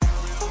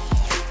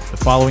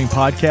following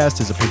podcast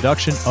is a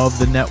production of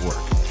the network.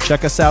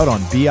 Check us out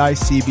on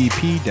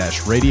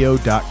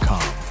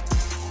bicbp-radio.com.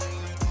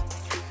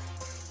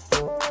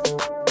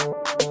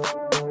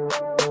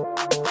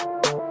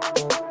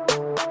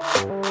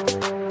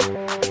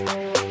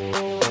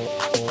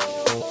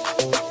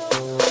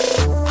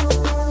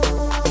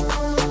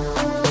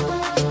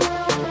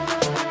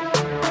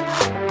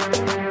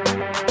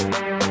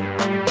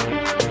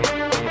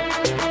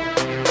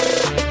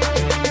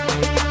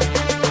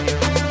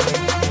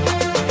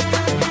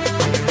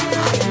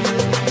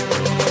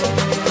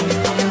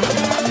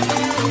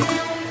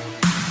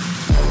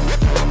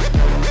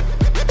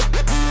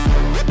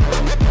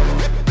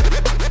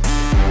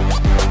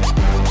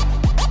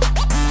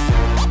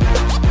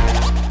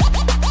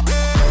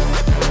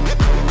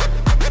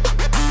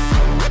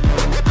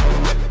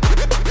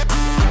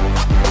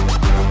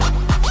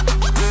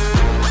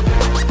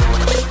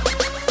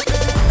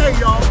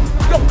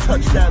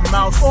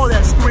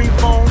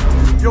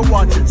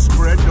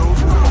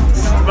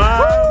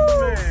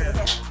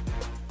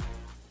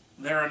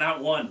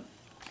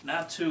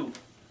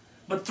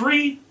 But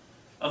 3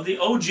 of the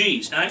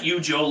OGs, not you,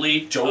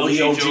 Jolie. Jolie.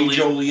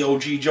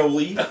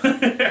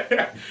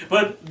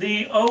 But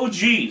the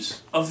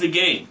OGs of the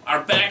game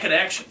are back in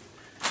action.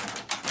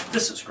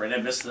 This is great. I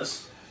missed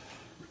this.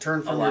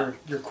 Return from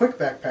your quick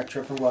backpack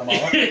trip from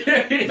Guatemala.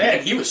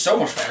 Man, he was so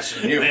much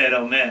faster than you. Man,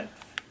 oh man.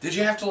 Did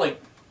you have to,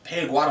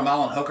 pay a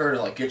Guatemalan hooker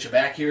to, get you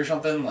back here or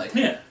something?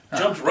 Yeah,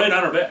 jumped right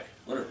on her back,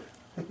 literally.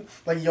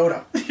 Like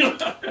Yoda.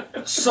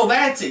 So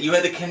that's it. You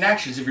had the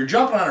connections. If you're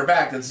jumping on her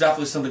back, that's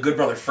definitely something good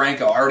brother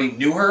Franco already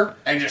knew her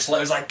and just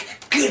was like,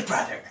 good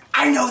brother,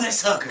 I know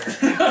this hooker.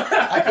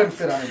 I couldn't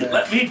fit on her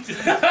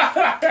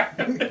back.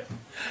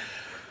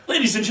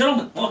 Ladies and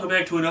gentlemen, welcome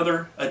back to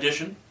another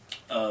edition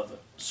of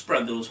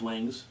Spread Those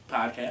Wings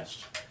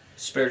podcast.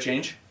 Spare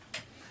change?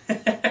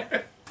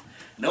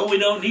 No, we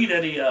don't need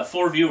any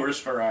 4 viewers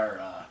for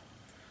our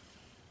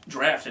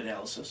draft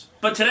analysis.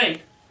 But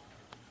today,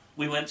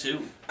 we went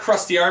to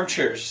Crusty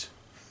Armchairs.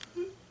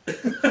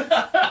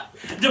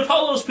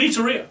 DiPaulo's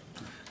Pizzeria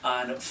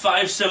on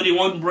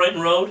 571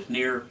 Brighton Road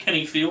near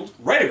Kenny Field.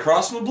 Right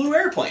across from the Blue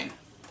Airplane.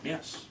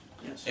 Yes.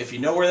 If you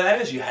know where that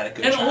is, you had a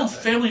good An childhood. old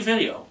family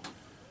video.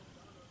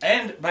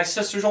 And my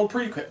sister's old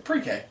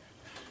pre-K.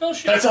 No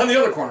shit. That's on the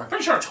other corner.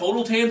 Pretty sure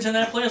Total Tan's in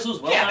that place as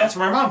well. Yeah, that's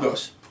where my mom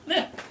goes.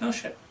 Yeah, no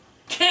shit.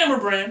 Camera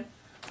brand.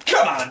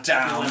 Come on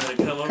down.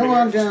 Come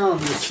on down,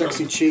 you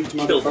sexy cheeked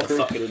Killed the motherfucker.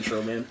 fucking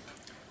intro, man.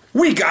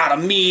 We got a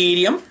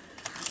medium.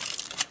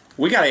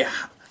 We got a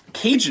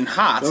Cajun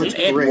hot, and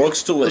it great.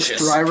 looks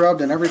delicious. It's dry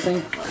rubbed and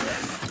everything.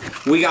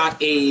 We got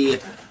a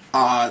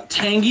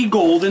tangy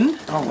golden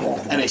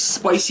Oh. and a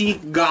spicy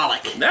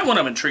garlic. That one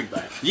I'm intrigued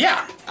by.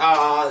 Yeah.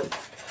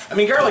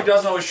 Garlic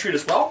doesn't always treat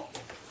us well.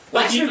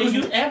 Like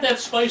you add that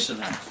spice in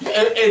there.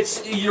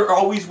 You're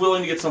always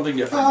willing to get something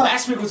different.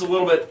 Last week was a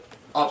little bit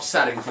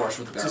upsetting for us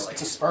with the garlic.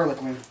 It's a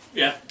sparlic wing.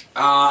 Yeah.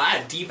 I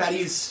had Deep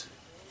Eddy's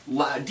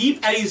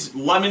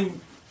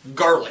lemon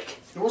garlic.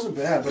 It wasn't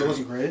bad, but it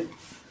wasn't great.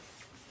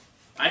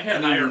 I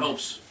had higher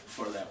hopes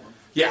for that one.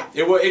 Yeah,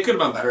 it could have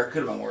been better. It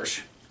could have been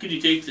worse. Could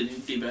you take the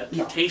deep Eddies?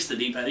 No. Taste the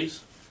deep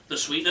Eddies? The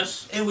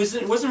sweetness? It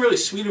wasn't really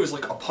sweet. It was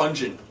like a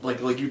pungent, like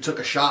you took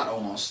a shot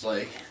almost.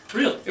 Really?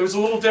 It was a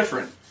little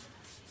different.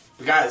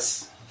 But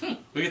guys,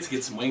 we get to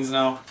get some wings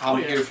now.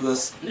 I'm here for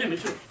this. Yeah, me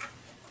too.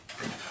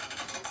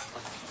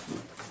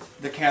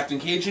 The Captain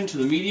Cajun to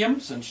the medium,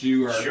 since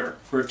you are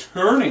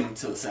returning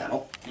to the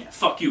saddle. Yeah,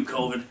 fuck you,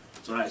 COVID.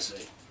 That's what I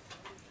say.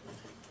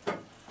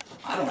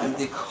 I don't think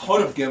they could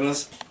have given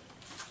us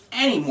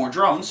any more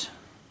drums.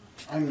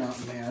 I'm not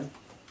mad.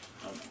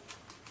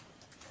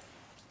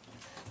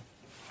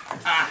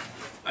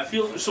 I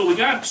feel so. We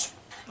got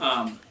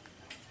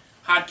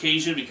hot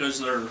Cajun because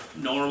they're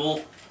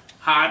normal.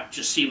 Hot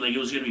just seemed like it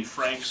was going to be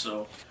Frank,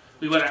 so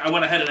I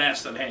went ahead and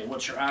asked them, "Hey,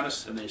 what's your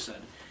hottest?" And they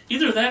said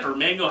either that or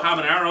mango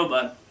habanero,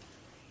 but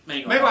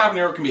mango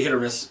habanero can be hit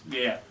or miss.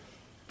 Yeah,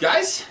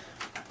 Guys,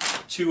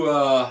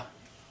 to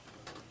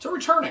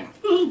returning.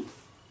 Woo-hoo.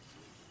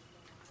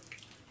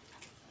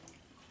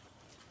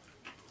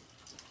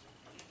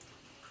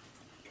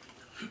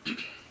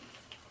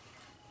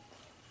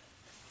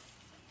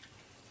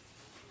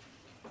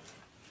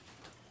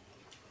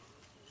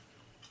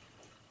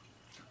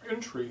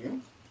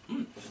 Intriguing.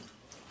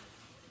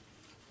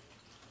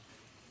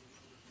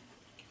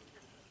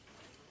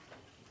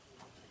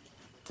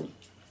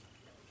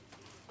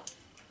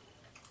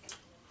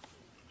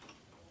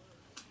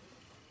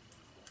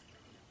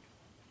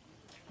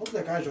 Hope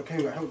that guy's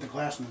okay with the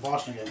glass in the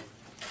Boston game.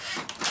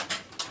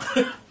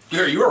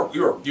 You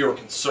were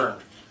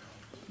concerned.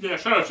 Yeah,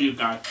 shout out to you,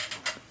 guy.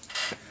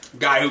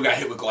 Guy who got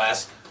hit with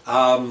glass.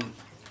 Guys,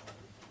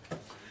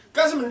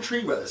 I'm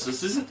intrigued by this.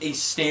 This isn't a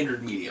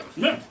standard medium.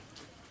 Yeah.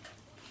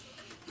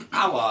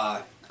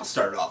 I'll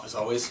start it off as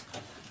always.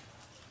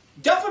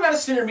 Definitely not a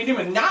standard medium,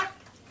 and not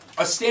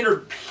a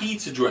standard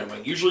pizza joint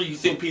wing. Usually you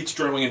think pizza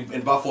joint wing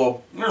in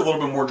Buffalo, they're a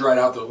little bit more dried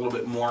out, they're a little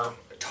bit more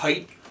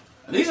tight.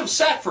 And these have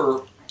sat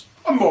for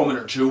a moment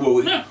or two while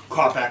we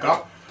caught back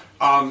up.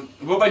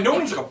 Well, by no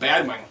means like a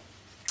bad wing.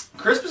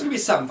 Crisp is gonna be a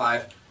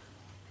 7.5.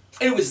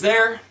 It was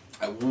there.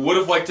 I would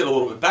have liked it a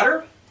little bit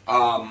better.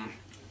 But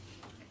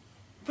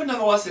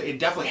nonetheless, it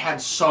definitely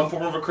had some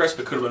form of a crisp.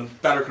 It could have been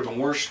better, could have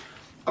been worse.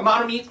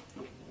 Amount of meat.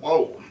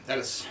 Whoa, that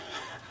is.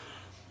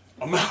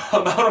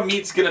 Amount of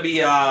meat's gonna be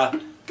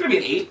an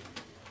 8.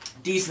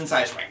 Decent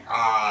sized wing.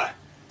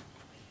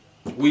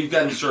 We've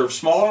been served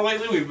smaller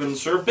lately. We've been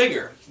served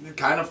bigger. It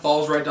kind of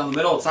falls right down the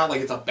middle. It's not like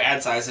it's a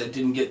bad size. It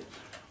didn't get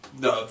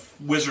the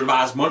Wizard of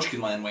Oz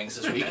Munchkinland wings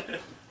this week.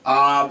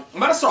 Amount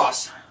of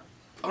sauce.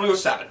 I'm gonna go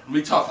 7. I'm gonna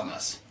be tough on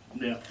this.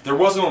 Yeah. There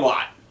wasn't a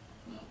lot.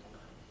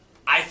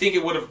 I think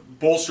it would have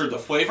bolstered the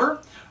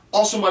flavor.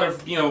 Also might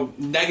have,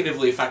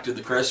 negatively affected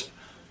the crisp.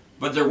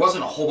 But there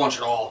wasn't a whole bunch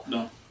at all.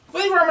 No.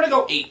 Flavor, I'm gonna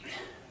go 8.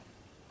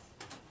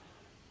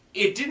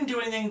 It didn't do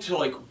anything to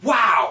like,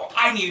 wow,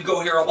 I need to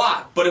go here a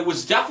lot. But it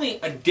was definitely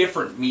a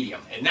different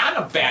medium. And not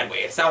in a bad way.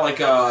 It's not like,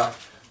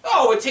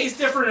 it tastes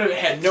different and it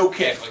had no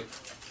kick. Like,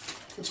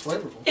 It's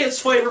flavorful.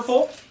 it's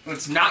flavorful.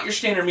 It's not your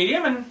standard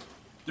medium. And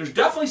there's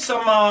definitely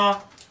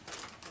some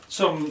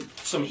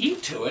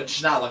heat to it.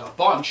 Just not like a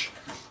bunch.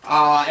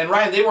 And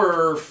Ryan, they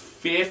were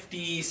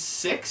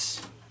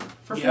 56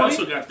 for 40? Yeah, I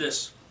also got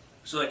this.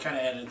 So that kind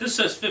of added. This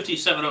says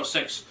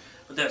 57.06,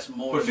 but that's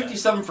more. But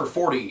 57 for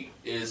 40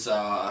 is...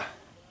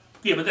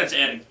 Yeah, but that's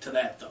adding to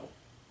that, though.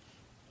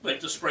 Like,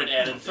 the spread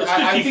added. So it's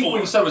I think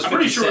what you said was 56. I'm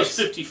pretty sure it was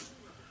 50.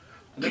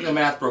 I think the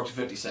math broke to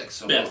 56,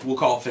 so Yeah. we'll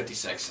call it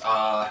 56.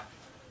 I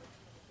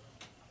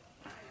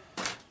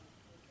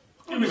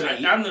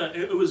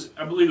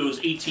believe it was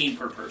 18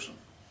 per person.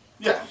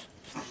 Yeah.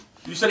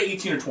 You said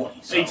 18 or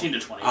 20. So. 18 to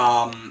 20.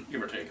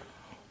 Give or take.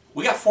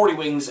 We got 40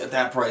 wings at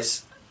that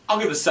price. I'll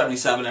give it a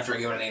 77 after I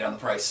give it an 8 on the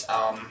price.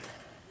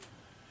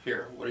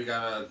 Here, what do you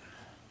got?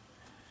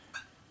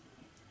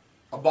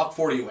 A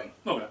 $1.40 wing.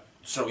 Okay.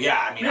 So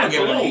yeah, I mean, Yeah, I'll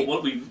give it an 8.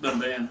 what we've been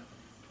paying.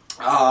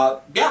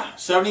 Yeah,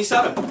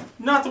 77.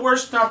 Not the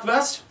worst, not the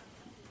best.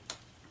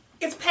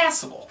 It's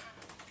passable.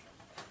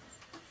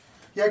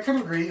 Yeah, I kind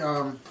of agree.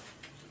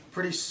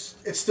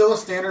 It's still a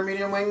standard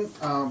medium wing,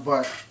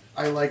 but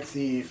I like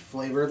the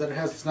flavor that it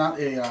has. It's not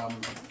a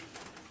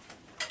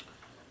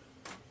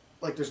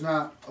there's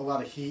not a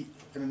lot of heat,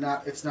 and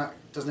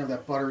doesn't have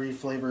that buttery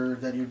flavor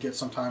that you'd get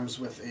sometimes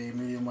with a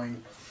medium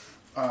wing.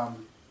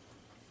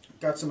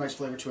 Got some nice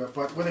flavor to it,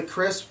 but with a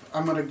crisp,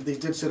 they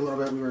did sit a little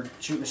bit. We were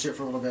shooting the shit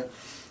for a little bit.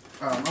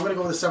 I'm gonna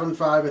go with a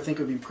 7.5. I think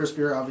it would be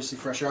crispier, obviously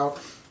fresh out,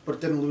 but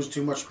it didn't lose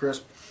too much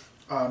crisp.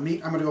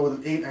 Meat, I'm gonna go with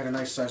an 8. I had a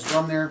nice sized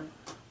drum there,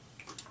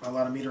 a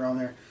lot of meat around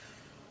there.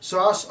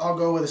 Sauce, I'll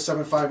go with a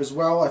 7.5 as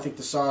well. I think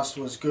the sauce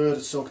was good.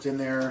 It soaked in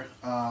there.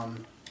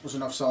 Was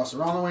enough sauce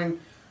around the wing.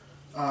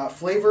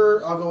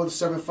 Flavor, I'll go with a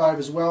 7.5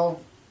 as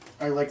well.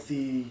 I like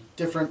the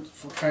different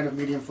kind of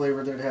medium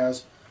flavor that it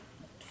has.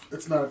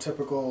 It's not a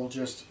typical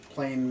just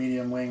plain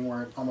medium wing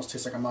where it almost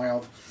tastes like a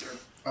mild.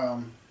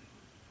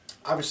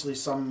 Obviously,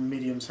 some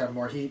mediums have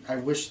more heat. I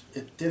wish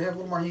it did have a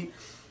little more heat.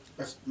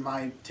 That's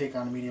my take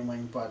on a medium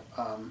wing, but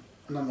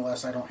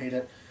nonetheless, I don't hate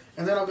it.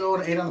 And then I'll go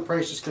an 8 on the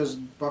price just because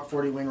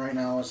 $1.40 wing right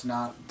now is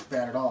not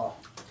bad at all.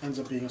 Ends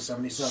up being a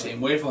 77.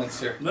 Same wavelengths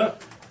here. No.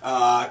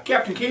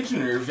 Captain Cajun,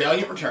 your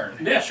valiant return.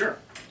 Yeah, sure.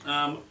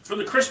 For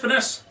the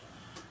crispiness,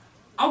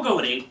 I'll go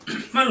with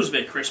 8. Mine was a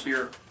bit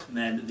crispier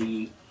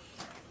than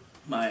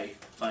my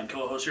fine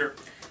co-host here.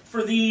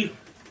 For the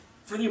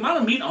amount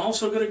of meat, I'm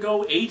also going to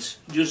go 8,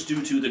 just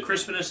due to the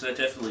crispiness. That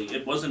definitely,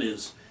 it wasn't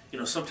as,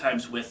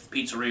 sometimes with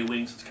pizzeria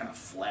wings, it's kind of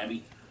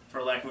flabby,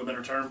 for lack of a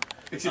better term.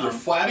 It's either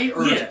flabby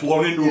or yeah. it's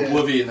blown into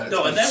oblivion. That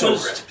No, and it's that so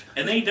was, crisp.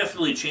 and they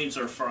definitely changed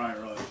their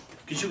fryer oil.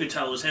 Because you could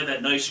tell it had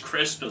that nice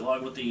crisp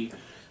along with the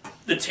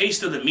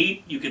taste of the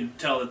meat. You could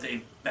tell that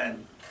they're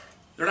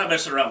not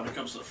messing around when it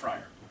comes to the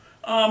fryer.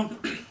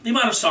 The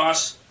amount of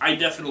sauce, I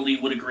definitely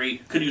would agree,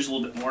 could use a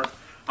little bit more.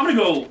 I'm gonna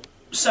go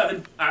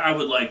 7. I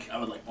would like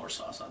more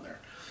sauce on there.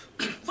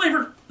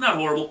 Flavor, not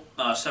horrible.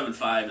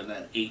 7.5 and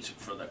then 8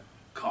 for the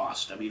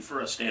cost. I mean,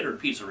 for a standard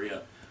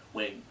pizzeria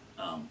wing,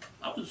 I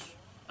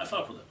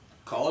fucked with it.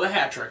 Call it a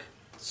hat trick.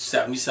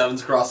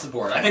 77s across the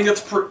board. I think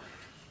that's I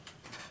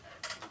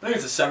think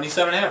it's a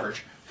 77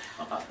 average.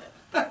 How about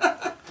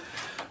that?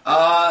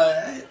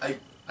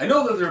 I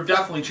know that they're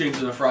definitely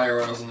changing the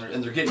fryer oils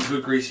and they're getting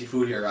good greasy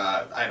food here.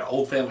 I had an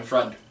old family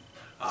friend,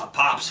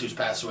 Pops, who's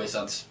passed away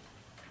since,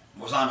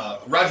 was on a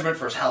regiment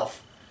for his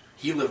health.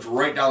 He lived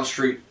right down the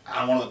street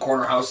on one of the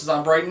corner houses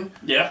on Brighton.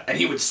 Yeah. And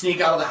he would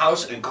sneak out of the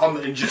house and come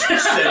and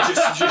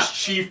just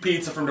chief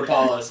pizza from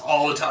DiPaulo's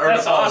all the time.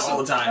 That's awesome. All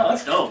the time. Oh,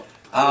 that's dope.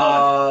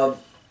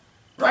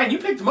 Ryan, you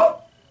picked him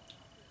up.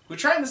 We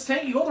trying this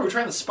tangy gold or we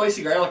trying the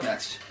spicy garlic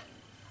next?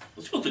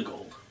 Let's go with the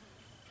gold.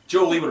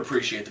 Joe Lee would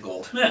appreciate the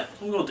gold. Yeah,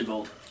 we'll go with the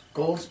gold.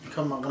 Gold's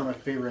become one of my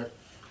favorite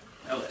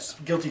Oh, yes.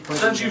 guilty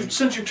pleasures.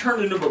 Since you've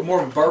turned into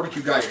more of a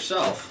barbecue guy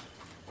yourself.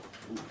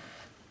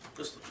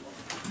 This looks lovely.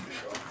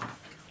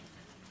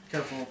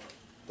 Careful,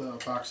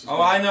 the boxes.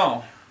 Oh, I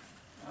know.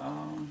 I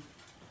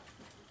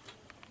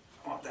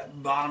want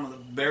that bottom of the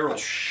barrel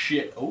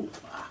shit. Oh,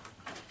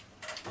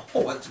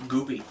 that's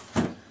goopy.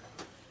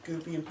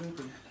 Goopy and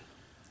poopy.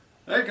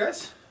 All right,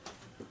 guys.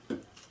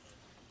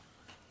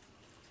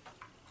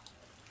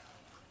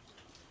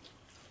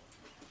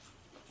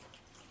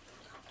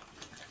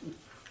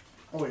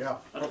 Oh yeah,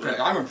 Okay,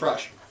 I'm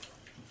impressed.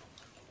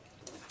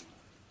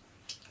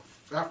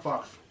 that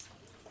fucks.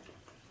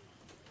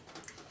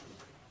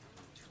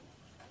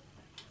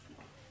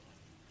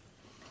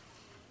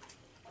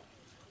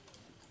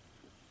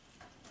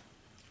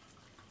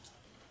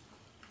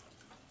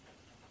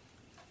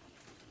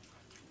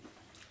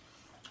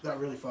 That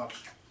really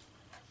fucks.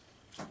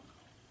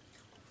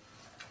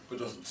 It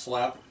doesn't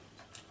slap.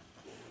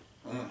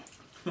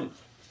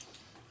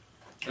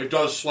 It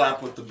does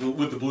slap with the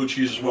blue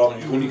cheese as well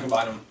when you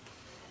combine them.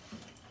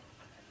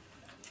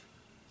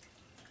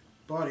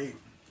 Buddy.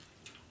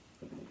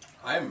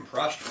 I am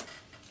impressed.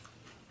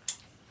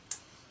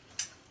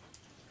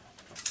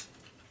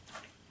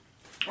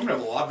 I'm gonna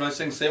have a lot of nice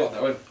things to say about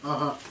that one.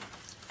 Uh-huh.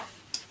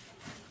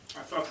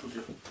 I fucked with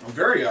you. I'm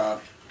very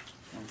That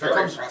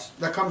impressed.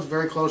 that comes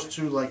very close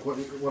to like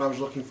what I was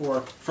looking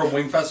for. From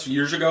Wingfest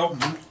years ago.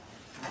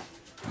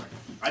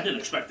 I didn't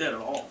expect that at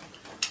all.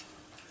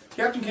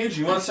 Captain Cage,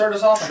 you want to start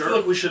us off? Sure. I feel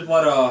like we should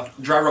let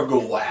Dry Rub go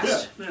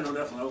last. Yeah, no,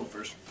 definitely. I'll go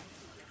first.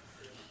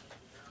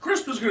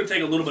 Crisp is going to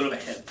take a little bit of a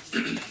hit.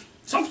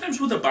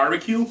 Sometimes with a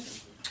barbecue,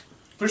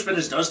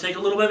 crispiness does take a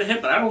little bit of a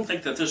hit, but I don't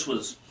think that this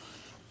was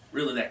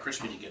really that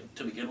crispy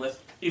to begin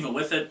with, even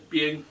with it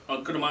being a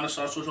good amount of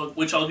sauce,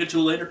 which I'll get to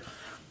later.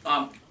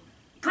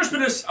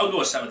 Crispiness, I'll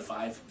go a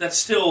 7.5. That's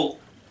still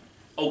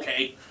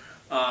okay.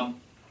 The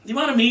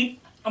amount of meat,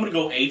 I'm going to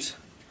go 8.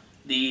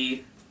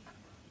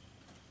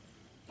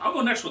 I'll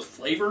go next with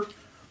flavor.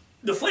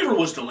 The flavor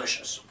was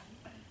delicious.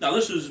 Now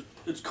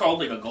it's called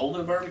like a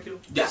golden barbecue.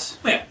 Yes.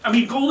 Yeah, I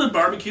mean golden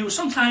barbecue,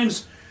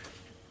 sometimes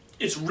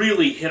it's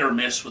really hit or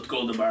miss with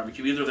golden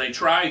barbecue. Either they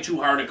try too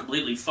hard to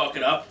completely fuck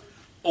it up,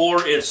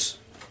 or it's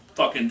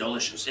fucking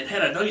delicious. It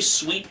had a nice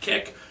sweet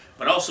kick,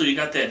 but also you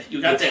got that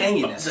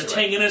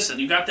tanginess, and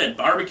you got that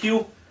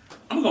barbecue.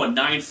 I'm going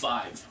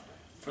 9.5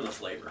 for the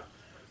flavor.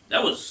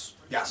 That was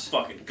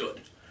fucking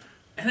good.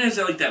 And it has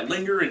like that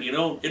linger, and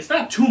it's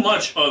not too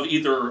much of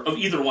either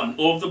one,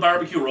 of the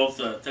barbecue or of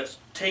the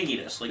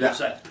tanginess, like you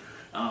said.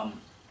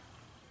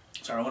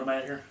 Sorry, what am I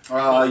at here?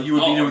 You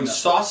would be doing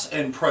sauce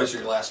and price are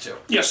your last two.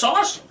 Yeah,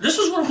 sauce. This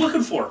is what I'm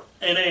looking for,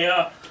 and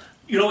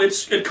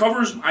it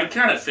covers. I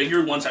kind of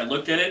figured once I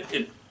looked at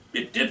it,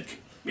 it did.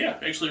 Yeah,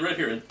 actually, right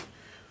here, it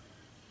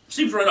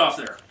seeps right off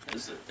there,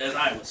 as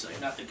I would say,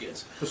 not the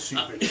kids. The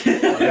seepage.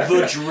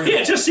 The dribble.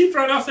 Yeah, it just seeped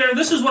right off there.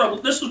 This is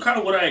kind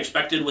of what I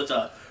expected with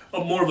a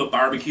more of a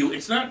barbecue.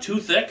 It's not too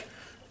thick,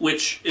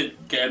 which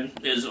again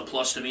is a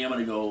plus to me.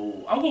 I'll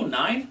go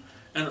 9,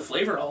 and the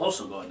flavor I'll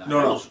also go at 9.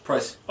 No,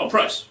 price. Oh,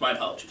 price. My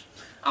apologies.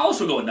 I'll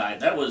also go at 9.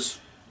 That was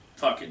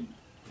fucking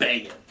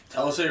banging.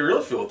 Tell us how you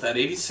really feel with that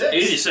 86.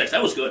 86.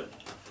 That was good.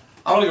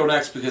 I want to go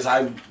next because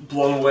I'm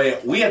blown away.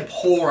 We had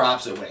polar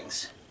opposite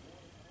wings.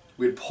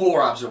 I'm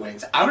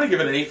going to give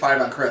it an 8.5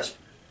 on crisp.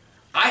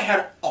 I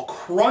had a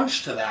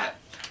crunch to that,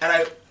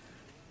 and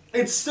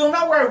it's still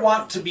not where I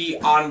want to be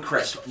on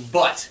crisp,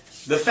 but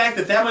the fact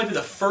that might be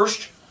the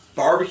first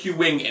barbecue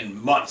wing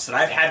in months that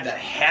I've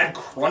had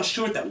crunch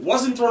to it that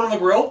wasn't thrown on the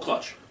grill.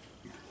 Clutch.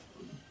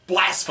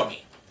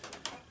 Blasphemy.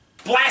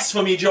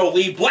 Blasphemy,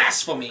 Jolie.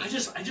 Blasphemy. I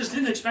just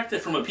didn't expect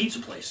that from a pizza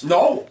place.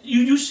 No.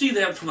 You see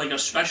that from like a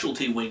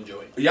specialty wing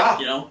joint.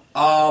 Yeah.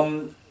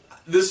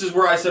 This is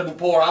where I said with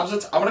polar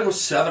opposites. I'm gonna go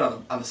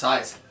 7 on the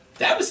sides.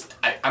 That was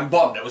I'm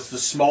bummed. It was the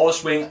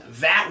smallest wing.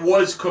 That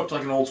was cooked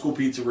like an old school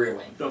pizzeria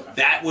wing. Okay.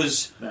 That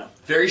was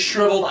very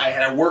shriveled. I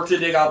had work to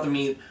dig out the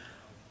meat.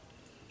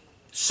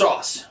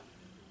 Sauce.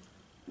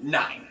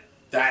 9.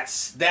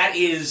 That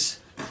is.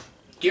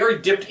 Gary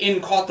dipped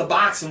in, caught the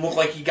box, and looked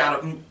like he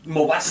got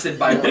molested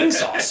by wing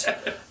sauce.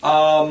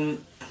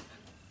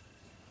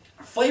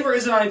 Flavor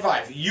is a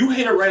 9.5. You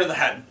hit it right on the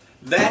head.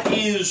 That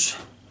is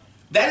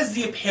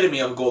the epitome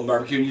of a golden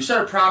barbecue. And you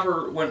said it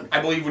proper when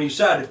you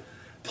said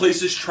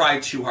places try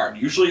too hard.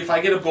 Usually, if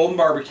I get a golden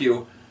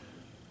barbecue,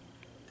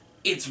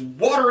 it's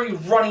watery,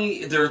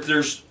 runny.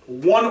 There's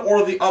one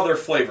or the other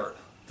flavor.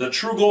 The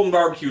true golden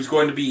barbecue is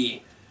going to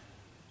be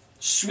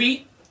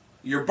sweet,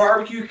 your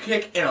barbecue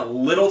kick, and a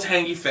little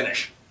tangy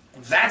finish.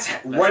 That's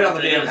right on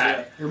the damn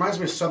head. It reminds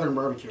me of Southern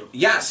barbecue.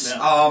 Yes.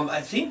 Yeah. I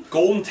think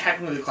golden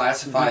technically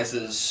classifies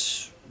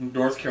as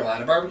North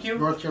Carolina barbecue.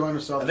 North Carolina,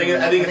 South I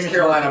think it's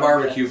Carolina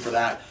barbecue for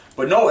that.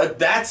 But no,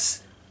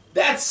 that's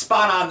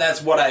spot on.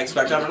 That's what I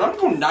expect. I'm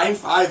going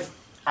 9.5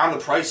 on the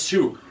price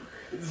too.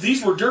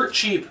 These were dirt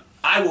cheap.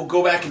 I will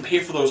go back and pay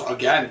for those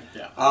again.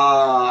 Yeah.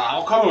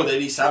 I'll come in with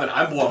 87.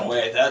 I'm blown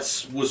away. That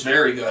was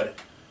very good.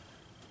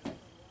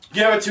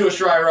 Give it to us,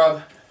 Dry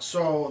Rub.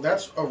 So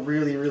that's a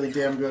really, really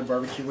damn good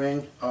barbecue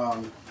wing.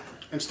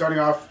 And starting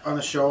off on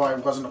the show, I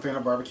wasn't a fan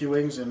of barbecue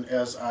wings, and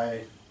as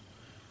I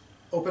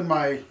opened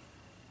my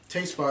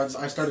taste buds,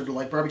 I started to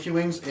like barbecue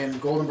wings, and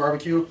golden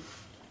barbecue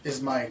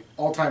is my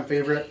all-time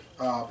favorite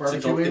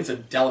barbecue wing. It's a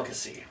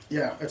delicacy.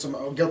 Yeah, it's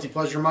a guilty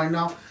pleasure of mine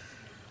now.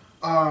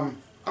 I'm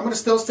going to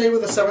still stay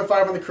with a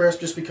 7.5 on the crisp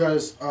just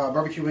because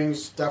barbecue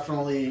wings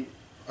definitely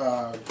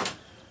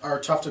are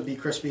tough to be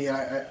crispy. And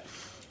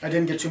I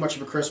didn't get too much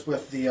of a crisp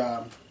with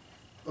the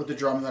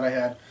drum that I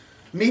had.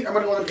 Meat, I'm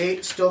going to go with an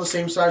 8, still the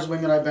same size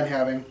wing that I've been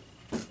having.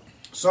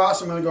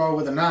 Sauce, I'm going to go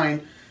with a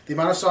 9. The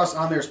amount of sauce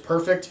on there is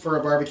perfect for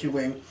a barbecue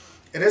wing.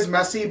 It is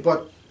messy,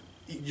 but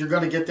you're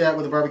going to get that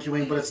with a barbecue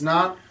wing, but it's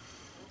not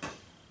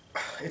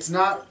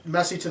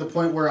messy to the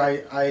point where I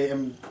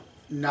am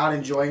not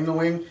enjoying the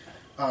wing.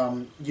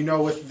 You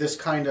know, with this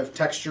kind of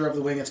texture of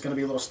the wing, it's going to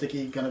be a little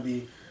sticky, going to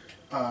be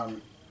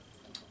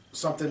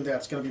something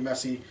that's going to be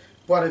messy.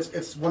 But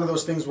it's one of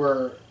those things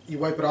where you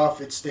wipe it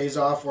off, it stays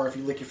off, or if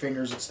you lick your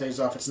fingers, it stays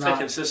off. It's not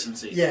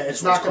consistency. Yeah,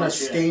 it's not going to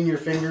stain your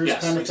fingers,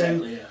 yes, kind of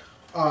exactly, thing.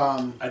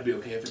 Yeah. I'd be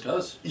okay if it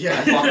does.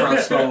 Yeah. I walk around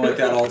smelling like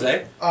that all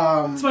day.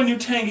 It's my new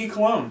tangy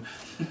cologne.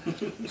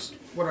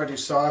 What did I do?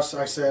 Sauce.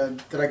 I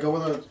said, did I go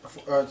with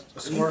a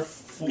score?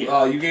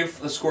 Yeah. You gave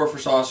the score for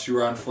sauce. You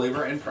were on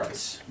flavor and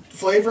price.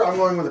 Flavor, I'm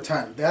going with a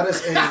 10. That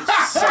is a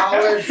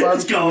solid Let's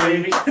barbecue go,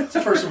 wing. baby. It's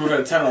the first time we've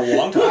had a 10 in a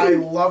long time. I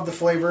love the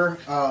flavor.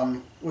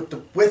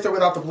 With or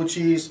without the blue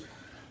cheese,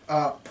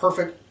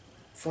 perfect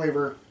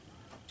flavor.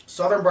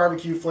 Southern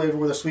barbecue flavor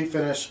with a sweet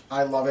finish.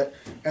 I love it.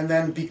 And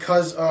then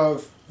because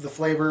of the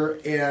flavor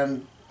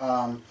and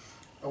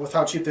with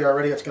how cheap they are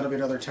already, it's going to be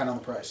another 10 on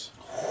the price.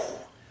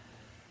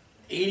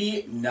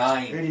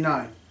 89.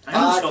 89. I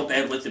always felt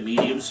bad with the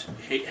mediums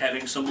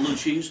having some blue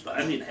cheese, but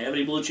I didn't have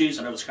any blue cheese,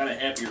 and I was kind of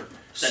happier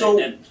that it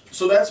didn't.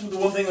 So that's the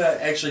one thing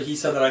that actually he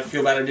said that I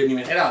feel bad I didn't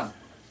even hit on.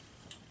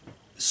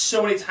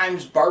 So many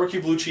times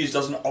barbecue blue cheese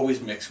doesn't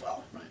always mix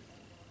well. Right.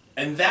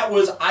 And that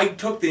was, I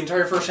took the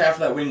entire first half of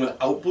that wing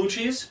without blue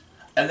cheese,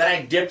 and then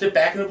I dipped it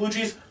back in the blue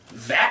cheese.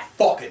 That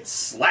fucking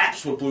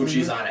slaps with blue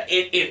cheese on it.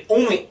 It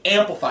only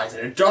amplifies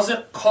it. It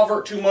doesn't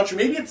cover it too much.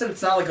 Maybe it's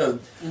not like a,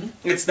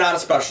 it's not a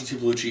specialty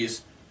blue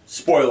cheese.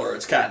 Spoiler,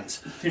 it's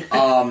Ken's. They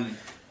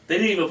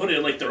didn't even put it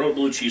in like their own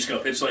blue cheese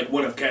cup. It's like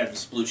one of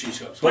Ken's blue cheese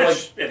cups. But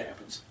Which, it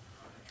happens.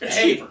 It's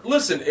Hey, cheaper.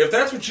 listen, if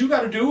that's what you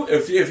got to do,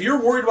 if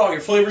you're worried about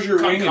your flavors of your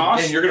Cut wing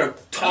costs. and you're going to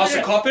toss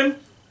Yeah. a cup in,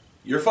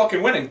 you're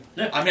fucking winning.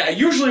 Yeah. I mean,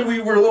 usually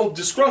we were a little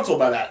disgruntled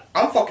by that.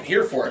 I'm fucking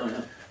here for it. Oh,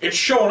 yeah. It's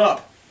showing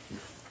up.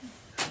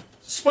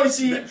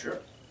 Spicy Yeah, sure.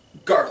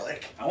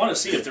 garlic. I want to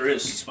see if there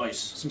is spice.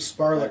 Some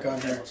sparlic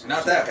on here.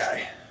 Not that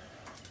guy.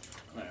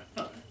 Yeah.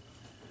 All right.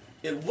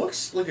 It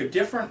looks like a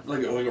different,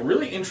 like a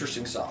really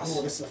interesting sauce.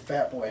 Oh, this is a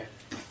fat boy.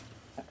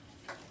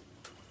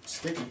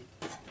 Sticky.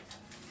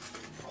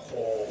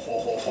 Ho, ho,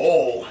 ho,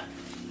 ho.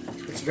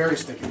 It's very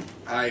sticky.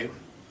 Do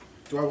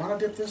Do I want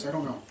to dip this? I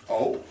don't know.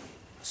 Oh, it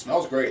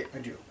smells great. I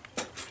do.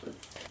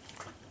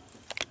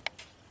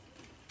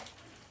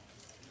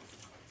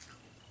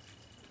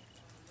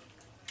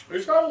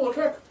 It's got a little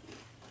kick.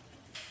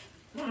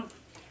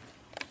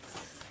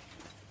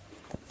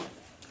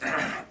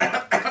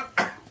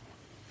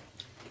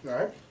 All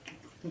right.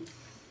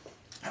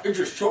 It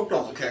just choked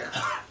on the kick.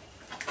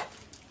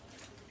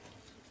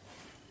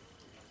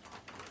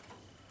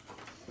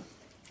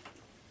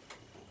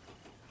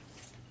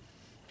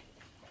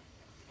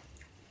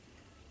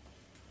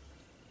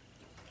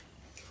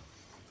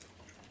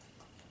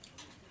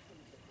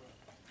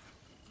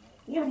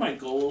 What are my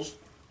goals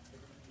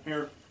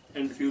here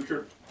in the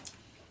future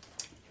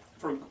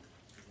for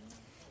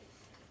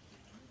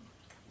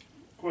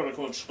quote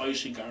unquote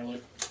spicy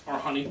garlic or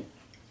honey?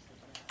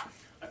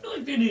 I feel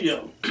like they need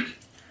to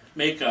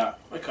make a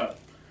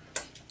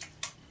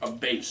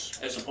base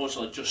as opposed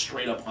to like just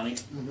straight up honey.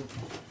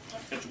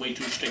 It's way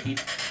too sticky.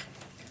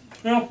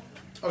 You know?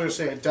 I was gonna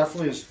say it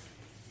definitely is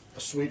a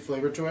sweet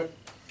flavor to it,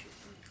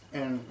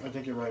 and I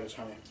think you're right. It's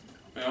honey.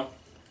 You know?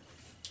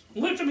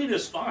 Which I mean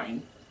is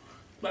fine,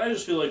 but I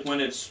just feel like when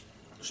it's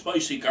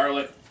spicy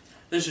garlic,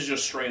 this is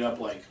just straight up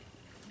like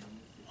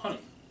honey.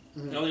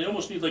 You know, they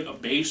almost need like a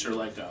base or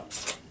like a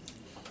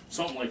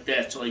something like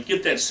that to like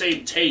get that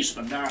same taste,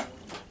 but not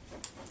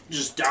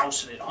just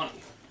douse it in honey.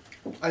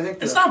 I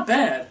think It's not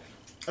bad.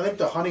 I think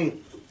the honey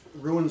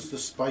ruins the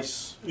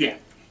spice Yeah,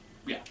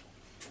 yeah.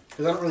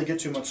 because I don't really get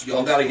too much spice.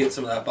 Y'all got to get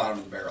some of that bottom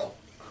of the barrel.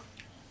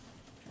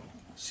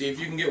 See if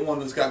you can get one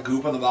that's got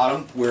goop on the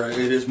bottom where it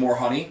is more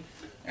honey,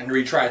 and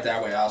retry it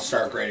that way. I'll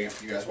start grading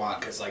if you guys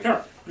want, because like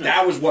Sure. Yeah.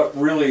 that was what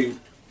really.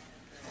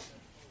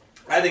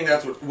 I think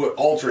that's what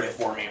altered it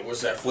for me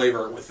was that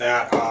flavor with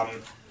that.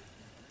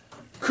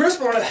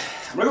 Crisp, I'm gonna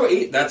go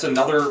 8. That's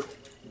another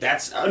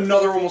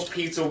almost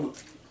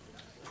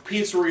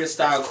pizzeria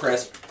style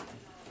crisp.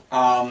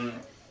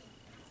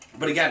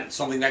 But again,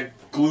 something that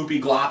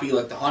gloopy gloppy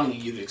like the honey,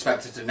 you'd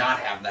expect it to not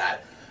have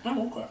that.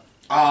 Oh, okay.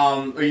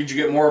 Or did you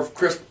get more of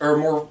crisp or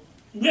more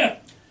Yeah.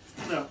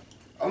 Yeah.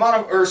 amount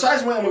of or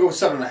size of wing? I'm gonna go with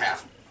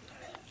 7.5.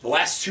 The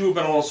last two have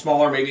been a little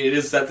smaller. Maybe it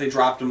is that they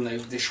dropped them.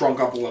 They shrunk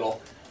up a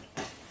little.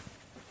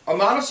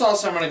 Amount of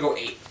sauce, I'm gonna go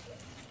 8.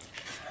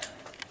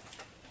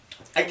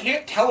 I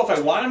can't tell if I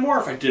wanted more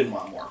or if I didn't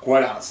want more,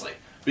 quite honestly,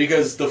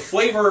 because the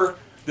flavor,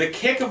 the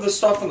kick of the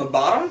stuff on the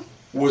bottom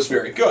was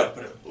very good,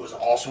 but it was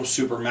also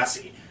super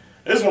messy.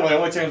 This is one of the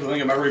only times I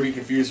think I'm ever gonna be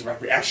confused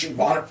if I actually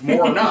want it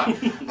more or not.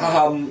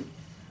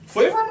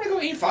 Flavor, I'm gonna go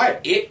 8.5.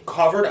 It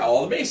covered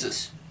all the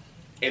bases.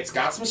 It's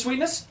got some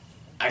sweetness.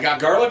 I got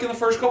garlic in the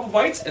first couple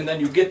bites, and then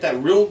you get that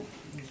real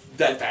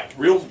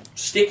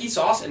sticky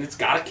sauce, and it's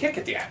got a kick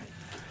at the end.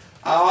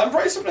 I'm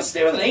probably going to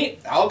stay with an 8.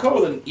 I'll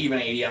go with an even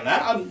 80 on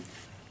that. I'm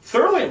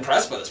thoroughly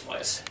impressed by this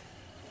place.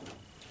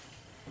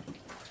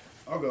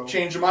 I'll go.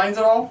 Change your minds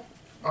at all?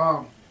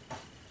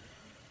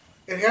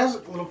 It has a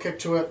little kick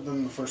to it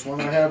than the first one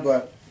I had,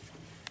 but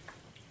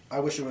I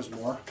wish it was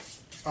more.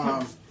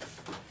 I'm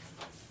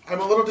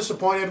a little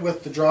disappointed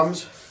with the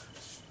drums.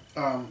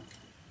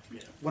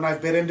 When I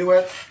bit into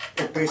it,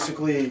 it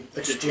basically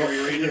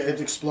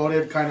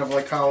exploded, kind of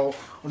like how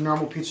a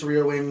normal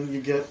pizzeria wing,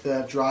 you get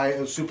the dry, it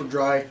was super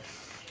dry.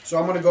 So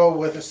I'm going to go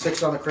with a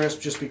 6 on the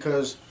crisp just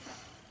because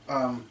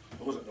It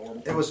wasn't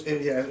normal.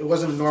 it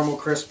wasn't a normal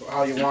crisp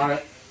how you want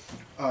it.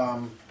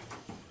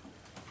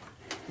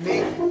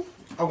 Meat,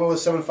 I'll go with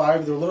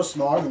 7.5. They're a little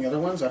smaller than the other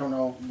ones. I don't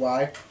know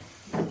why,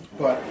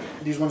 but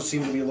these ones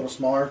seem to be a little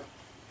smaller.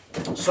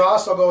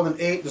 Sauce, I'll go with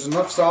an 8. There's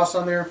enough sauce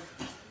on there,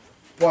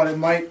 but it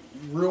might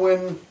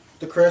ruin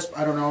the crisp.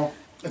 I don't know.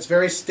 It's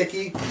very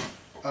sticky.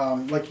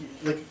 Like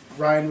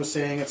Ryan was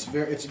saying,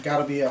 it's got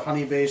to be a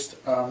honey based.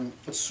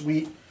 It's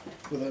sweet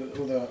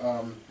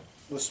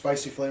with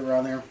spicy flavor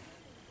on there.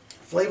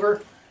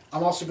 Flavor,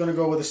 I'm also going to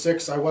go with a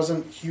 6. I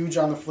wasn't huge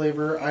on the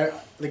flavor.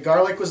 The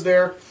garlic was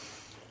there.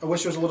 I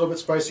wish it was a little bit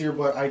spicier,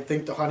 but I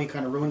think the honey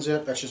kind of ruins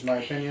it. That's just my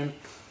opinion.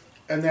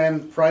 And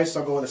then price,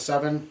 I'll go with a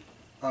 7,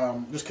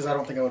 just because I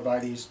don't think I would buy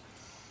these.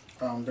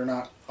 They're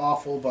not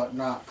awful, but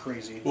not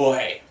crazy. Well,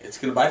 hey, it's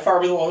going to by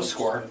far be the lowest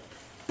score,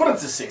 but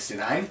it's a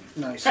 69.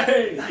 Nice.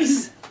 Hey,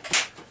 Nice.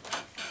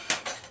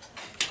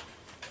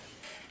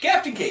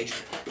 Captain Cajun.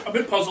 a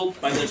bit puzzled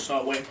by this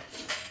way.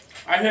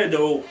 I had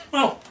no,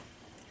 well,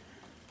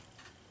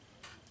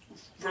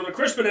 for the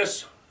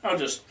crispiness, I'll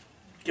just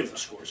give the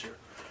scores here.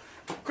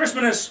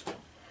 Crispiness,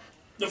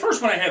 the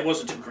first one I had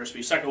wasn't too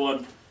crispy. Second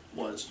one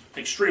was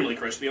extremely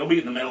crispy. I'll be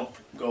in the middle.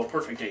 Go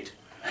perfect 8.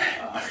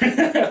 I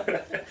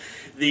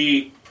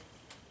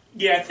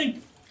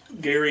think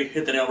Gary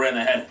hit the nail right on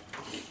the head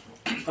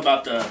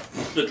about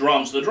the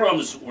drums. The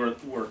drums were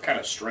kind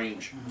of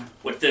strange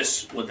with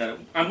this. With that,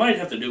 I might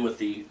have to do with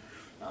the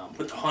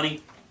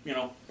honey,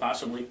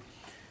 possibly.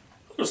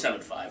 I'll go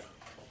 7.5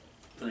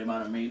 for the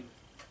amount of meat.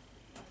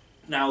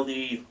 Now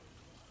the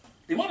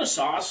amount of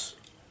sauce,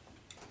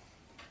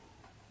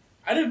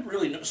 I didn't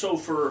really know. So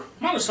for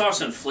amount of sauce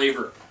and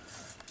flavor,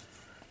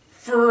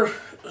 for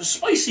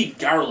spicy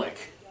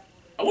garlic,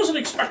 I wasn't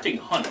expecting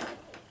honey.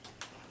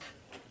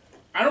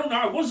 I don't know.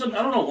 I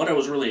don't know what I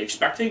was really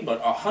expecting,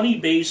 but a honey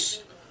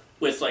base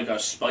with like a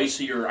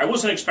spicier. I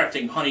wasn't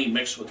expecting honey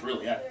mixed with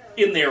really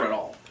in there at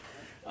all.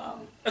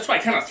 That's why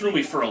it kind of threw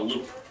me for a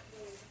loop.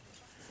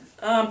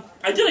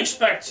 I did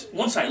expect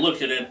once I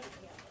looked at it.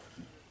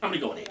 I'm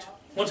gonna go with 8.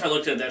 Once I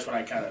looked at it, that's what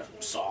I kind of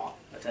saw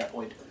at that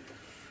point.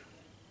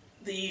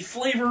 The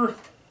flavor,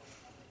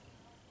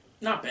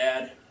 not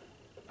bad.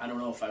 I don't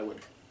know if I would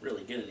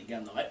really get it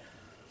again though.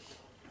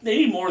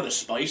 Maybe more of the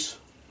spice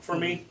for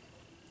me.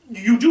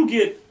 You do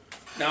get,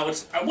 now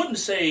I wouldn't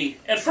say,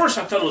 at first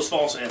I thought it was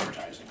false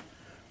advertising.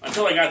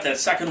 Until I got that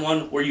second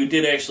one where you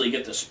did actually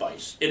get the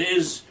spice. It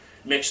is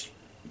mixed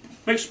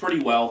pretty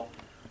well.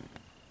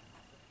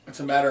 It's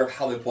a matter of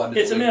how they blend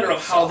it. It's a matter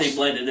of how they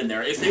blend it in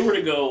there. If they were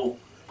to go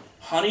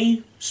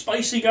honey,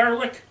 spicy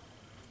garlic,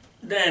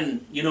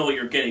 then you know what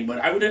you're getting. But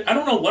I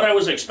don't know what I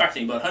was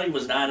expecting, but honey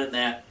was not in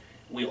that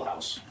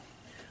wheelhouse.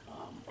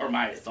 Or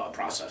my thought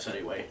process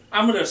anyway.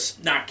 I'm going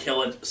to not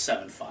kill it,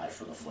 7.5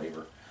 for the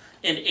flavor.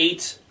 And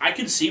 8, I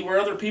could see where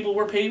other people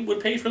would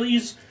pay for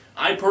these.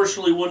 I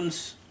personally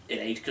wouldn't at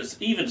 8, because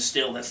even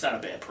still, that's not a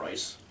bad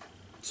price.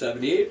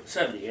 78?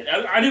 78.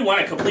 I didn't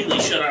want to completely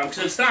shut on them,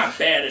 because it's not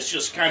bad, it's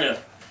just kind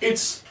of...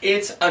 It's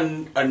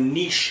a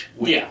niche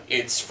wing. Yeah.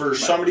 It's for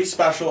somebody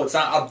special. It's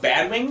not a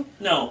bad wing.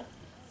 No.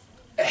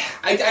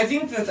 I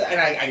think that, and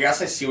I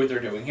guess I see what they're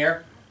doing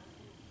here.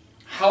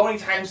 How many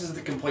times has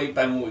the complaint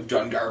been when we've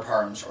done gar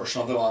parms or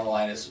something along the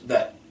line is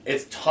that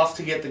it's tough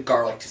to get the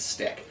garlic to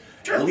stick?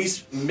 Sure. At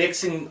least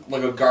mixing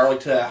like a garlic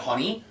to that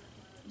honey,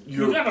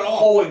 you're got it all.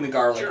 pulling the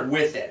garlic Sure.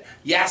 with it.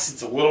 Yes,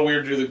 it's a little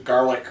weird to do the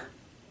garlic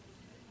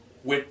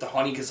with the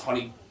honey because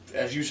honey,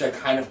 as you said,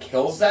 kind of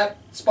kills that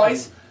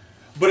spice.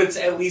 But it's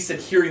at least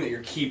adhering that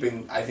you're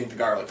keeping, I think, the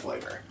garlic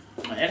flavor.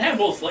 It had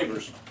both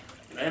flavors.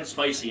 It had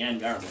spicy and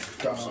garlic.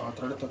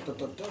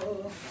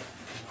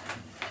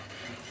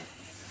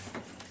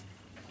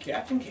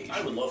 Captain Cajun.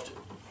 I would love to.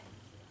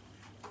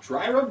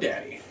 Dry rub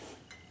daddy.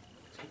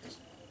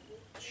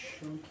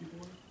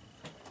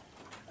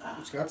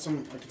 It's got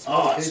some. I can smell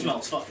Oh, the it Cajun.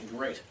 smells fucking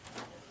great.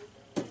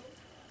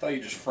 Thought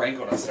you just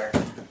Francoed us there.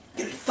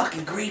 It's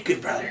fucking great,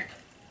 good brother.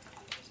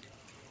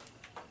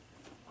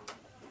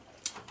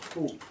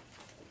 Ooh.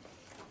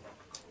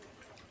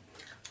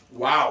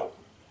 Wow.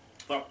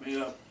 Fuck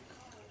me up.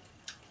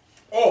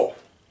 Oh,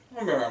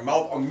 my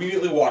mouth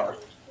immediately water.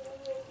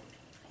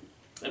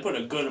 They put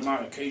a good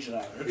amount of Cajun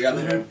on it. Yeah,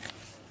 they did.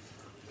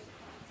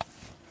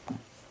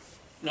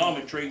 Now I'm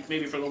intrigued,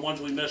 maybe for the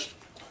ones we missed.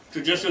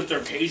 To just as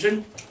they're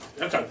Cajun,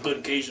 that's a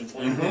good Cajun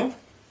flavor.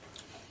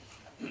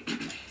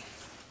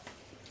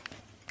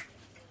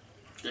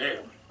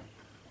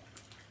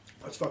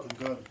 That's fucking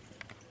good.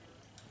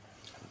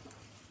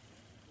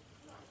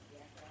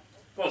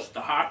 Plus, the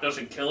hot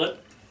doesn't kill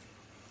it.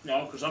 You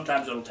know, because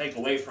sometimes it'll take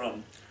away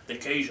from the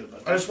Cajun.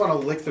 But I just want to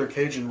lick their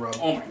Cajun rub.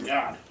 oh my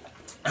god.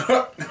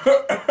 I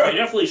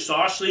definitely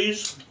sauce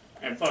these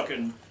and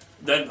fucking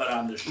then put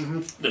on this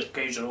this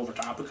Cajun over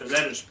top because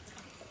that is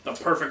the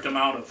perfect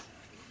amount of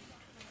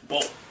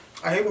both.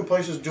 I hate when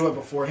places do it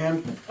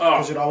beforehand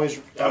because it always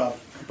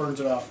burns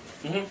it off.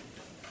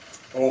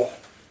 Oh.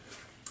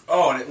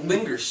 Oh, and it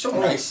lingers so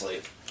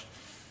nicely.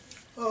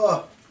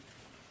 Huh.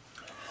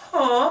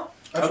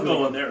 That's I'm really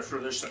going good. there for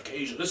this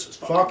occasion. This is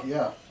fucking, Fuck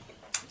yeah.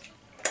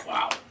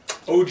 wow.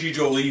 OG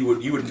Jolie, you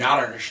would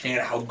not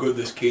understand how good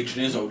this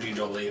Cajun is, OG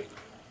Jolie.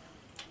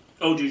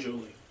 OG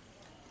Jolie.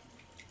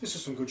 This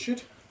is some good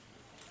shit.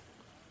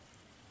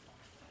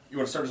 You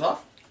want to start us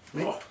off?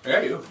 Me? Oh,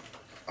 Yeah, you.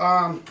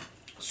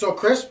 So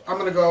crisp, I'm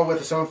gonna go with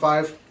a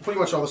 7.5.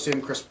 Pretty much all the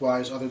same crisp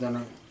wise, other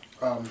than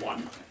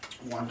one.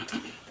 one.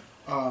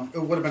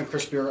 It would have been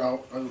crispier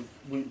out.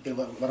 They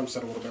let them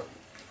sit a little bit.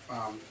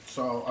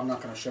 So I'm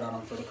not gonna shit on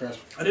them for the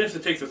crisp. I didn't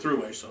have to take the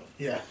throughway, so.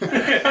 Yeah.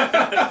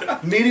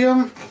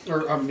 Medium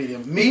or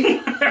medium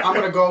meat. I'm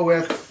gonna go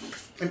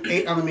with an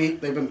 8 on the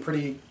meat. They've been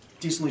pretty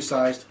decently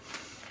sized.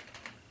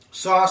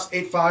 Sauce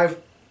 8.5.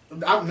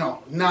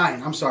 No,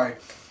 9. I'm sorry,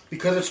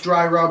 because it's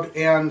dry rubbed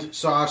and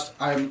sauced.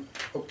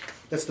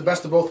 That's the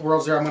best of both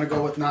worlds. There, I'm gonna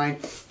go with 9,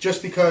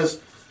 just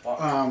because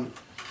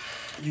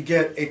you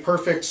get a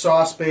perfect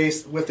sauce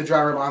base with the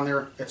dry rub on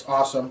there. It's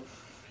awesome.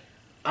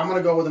 I'm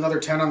gonna go with another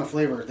 10 on the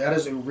flavor. That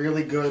is a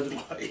really good,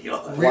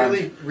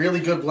 really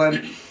good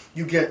blend.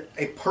 You get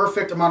a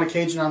perfect amount of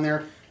Cajun on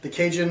there. The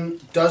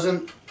Cajun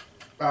doesn't,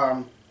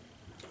 the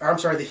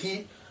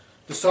heat,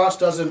 the sauce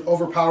doesn't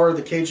overpower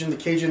the Cajun. The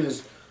Cajun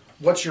is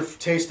what you're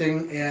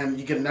tasting, and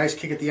you get a nice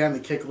kick at the end. The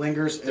kick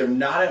lingers. They're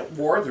not at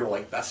war. They're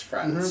like best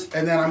friends.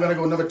 And then I'm gonna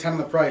go another 10 on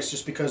the price,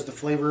 just because the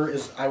flavor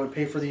is. I would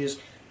pay for these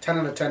 10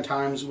 out of 10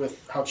 times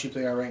with how cheap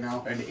they are right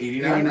now. And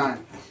 89.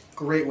 89.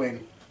 Great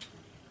wing.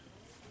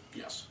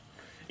 Yes.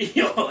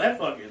 Yo, that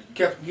fucking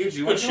Captain Gage,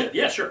 you good want shit.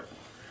 Yeah, sure.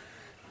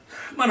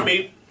 Amount of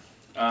meat.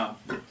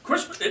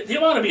 Crisp. The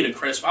amount of meat and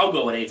crisp, I'll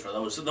go with 8 for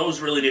those.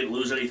 Those really didn't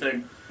lose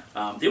anything.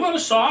 The amount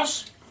of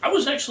sauce, I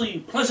was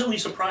actually pleasantly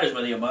surprised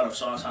by the amount of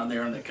sauce on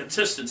there and the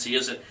consistency.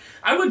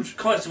 I would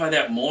classify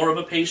that more of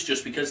a paste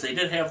just because they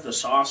did have the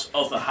sauce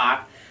of the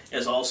hot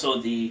as also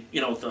the,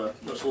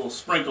 this little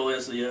sprinkle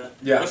as the,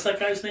 what's that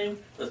guy's name?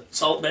 The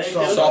salt bag?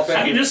 Salt bag.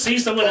 I can just see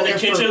someone in the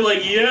kitchen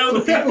like, yeah. For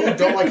people who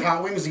don't like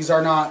hot wings, these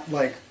are not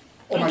like,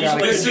 oh my god.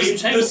 This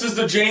This is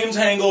the James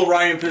Hangle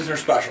Ryan Pisner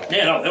special.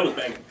 Yeah, no, that was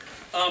banging.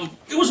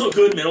 It was a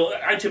good middle.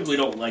 I typically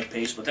don't like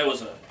paste, but that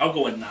was I'll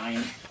go with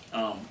 9.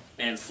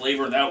 And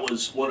flavor, that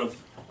was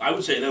I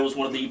would say that was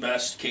one of the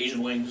best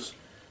Cajun wings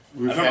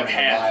I've ever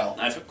had.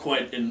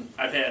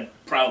 I've had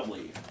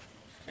probably.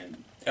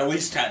 At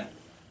least 10.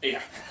 Yeah.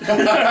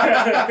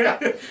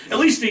 At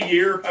least a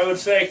year, I would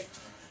say.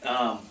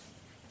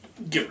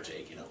 Give or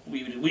take,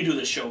 We do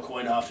this show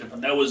quite often, but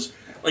that was,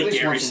 like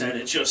Gary said,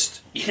 it just...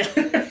 Yeah.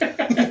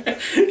 I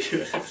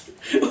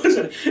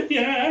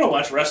don't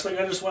watch wrestling,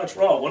 I just watch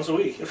Raw once a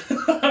week.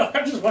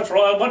 I just watch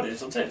Raw on Mondays,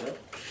 that's it.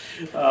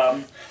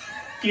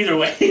 Either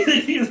way.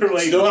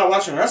 Still not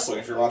watching wrestling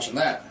if you're watching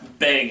that.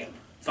 Banging.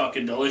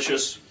 Fucking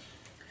delicious.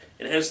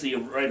 It has the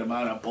right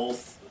amount of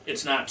both.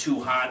 It's not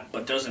too hot,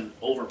 but doesn't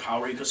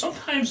overpower you. Because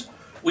sometimes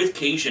with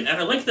Cajun, and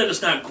I like that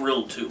it's not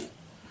grilled too.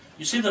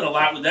 You see that a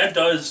lot.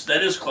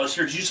 That is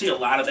clusters. You see a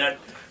lot of that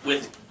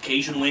with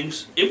Cajun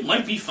wings. It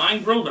might be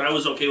fine grilled, but I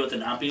was okay with it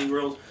not being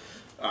grilled.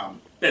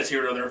 That's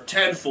here or there.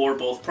 10 for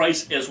both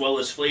price as well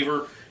as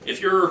flavor. If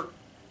you're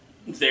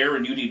there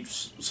and you need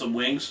some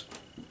wings,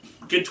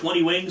 get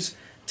 20 wings.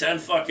 10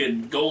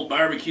 fucking gold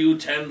barbecue,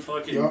 10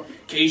 fucking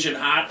Cajun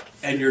hot.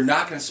 And you're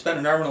not going to spend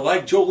an arm and a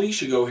leg. Joe Lee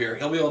should go here.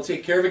 He'll be able to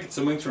take care of it, get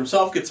some wings for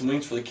himself, get some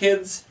wings for the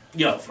kids.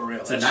 Yo, for real.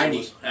 It's a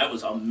 90. That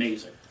was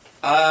amazing.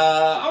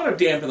 I want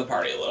to dampen the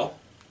party a little.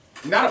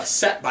 I'm not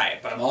upset by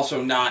it, but I'm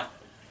also not...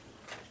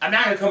 I'm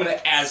not going to come in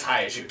as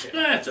high as you two.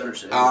 That's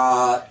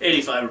understandable.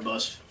 85 or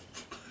bust.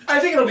 I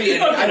think it'll be...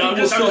 I think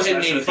we'll still hit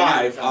an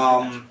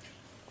 85.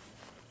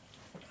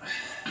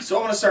 So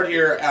I'm going to start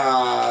here.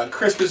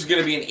 Crisp is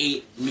going to be an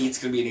 8. Meat's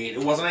going to be an 8.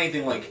 It wasn't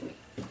anything like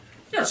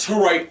to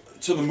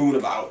write to the moon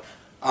about.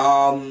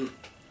 Amount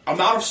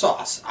of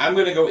sauce. I'm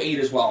going to go 8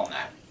 as well on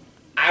that.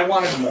 I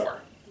wanted more.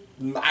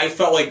 I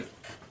felt like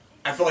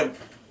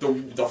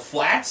the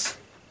flats.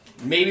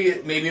 Maybe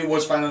it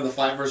was fine on the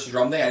flat versus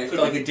drum thing. I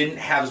felt like it didn't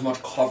have as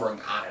much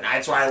covering on it.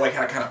 That's why I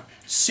had to kind of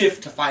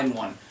sift to find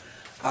one.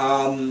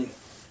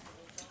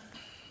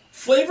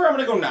 Flavor. I'm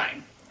going to go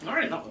 9. All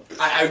right, no.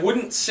 I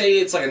wouldn't say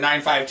it's like a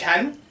 9, 5,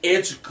 10.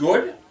 It's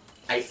good.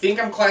 I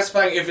think I'm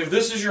classifying... If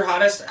this is your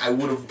hottest, I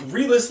would have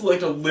realistically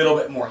liked a little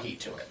bit more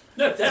heat to it.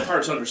 That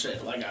part's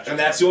understandable. I got you. And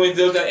that's the only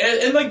thing...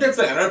 And like that's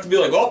the thing. I don't have to be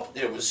like, oh,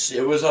 it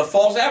was a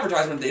false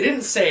advertisement. They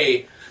didn't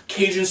say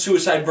Cajun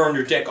suicide burn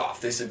your dick off.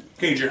 They said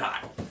Cajun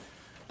hot.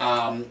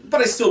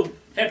 But I still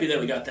happy that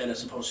we got that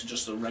as opposed to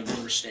just the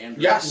regular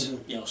standard. Yes.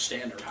 You know,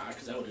 standard hot,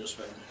 because that would just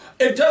been.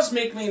 It does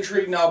make me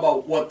intrigued now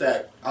about what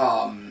that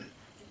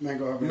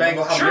Mango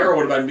habanero Sure.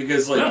 would have been,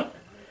 because like Yeah.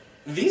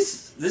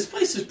 this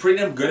place is pretty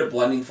damn good at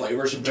blending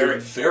flavors and very,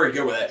 very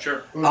good with it.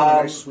 Sure. It was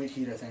a nice sweet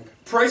heat, I think.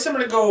 Price, I'm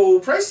gonna go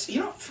price.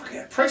 You know,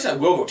 forget price. I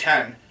will go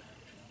 10.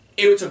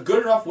 It's a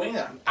good enough wing.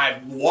 I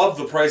love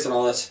the price on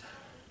all this.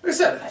 Like I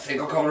said, I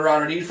think I'm coming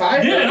around at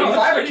 85. Yeah, no, 85.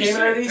 I that's came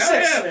in at 86.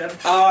 Hell yeah,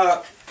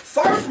 man.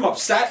 Far from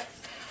upset.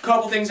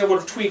 Couple things I would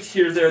have tweaked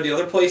here, there, the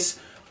other place.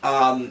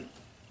 All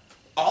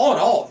in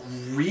all,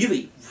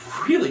 really,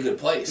 really good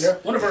place. Yeah.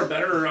 One of our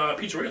better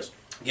pizzerias.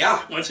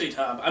 Yeah. I'd say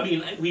top. I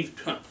mean,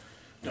 we've done,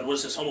 what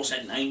is this, almost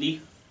at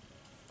 90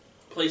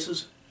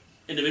 places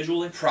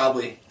individually?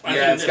 Probably. I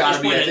Yeah, think it's at got this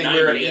to be. point I at think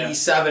we were at 90, yeah.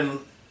 87.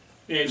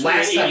 Yeah, so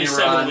Last we were time at you were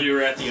 87 on. when we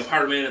were at the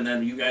apartment, and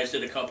then you guys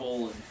did a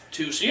couple and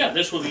two. So yeah,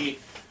 this will be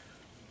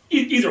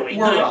either way,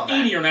 We're around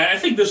 80 or 90. I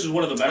think this is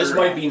one of the better. This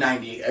might be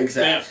 90,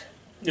 exactly.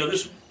 Yeah. You know,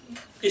 this.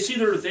 It's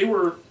either they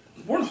weren't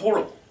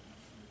horrible.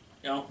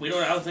 You know, I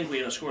don't think we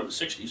had a score in the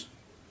 60s.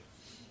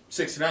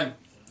 69.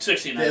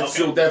 69. That's,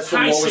 okay. so that's the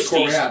High lowest score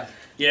we 60s. had.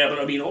 Yeah, but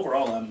I mean,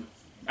 overall,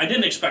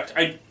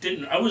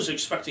 I was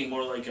expecting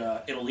more like an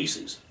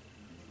Elise's,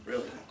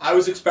 really. I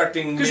was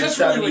expecting 'Cause mid that's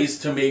really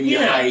 70s to maybe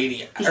yeah. a high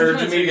 80, 'Cause we or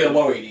kinda to maybe take a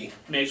low 80.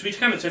 Man, we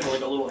kind of took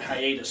like a little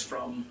hiatus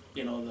from,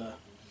 you know,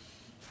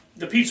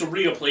 the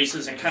pizzeria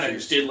places and kind of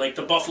just did like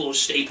the Buffalo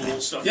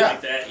staple stuff Yeah.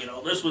 like that. You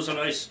know, this was a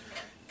nice,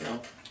 you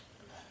know.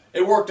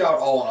 It worked out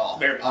all in all.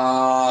 Very.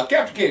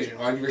 Captain Cajun,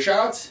 want to give your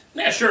shout-outs?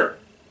 Yeah, sure.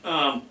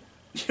 You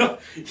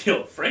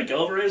know, Frank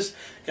Alvarez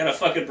got a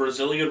fucking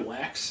Brazilian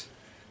wax.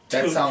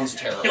 That Dude. sounds You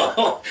terrible.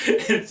 know,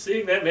 and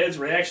seeing that man's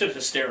reaction,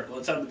 hysterical.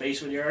 It's on the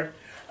basement yard.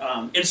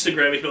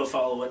 Instagram, if you don't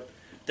follow it,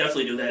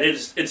 definitely do that.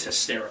 It's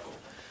hysterical.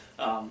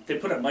 They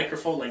put a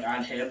microphone like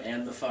on him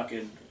and the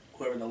fucking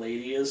whoever the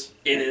lady is.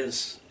 It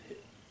is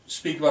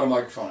Speak about a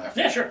microphone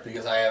after. Yeah, sure.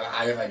 Because I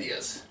have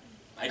ideas.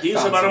 ideas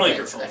Found about a some things.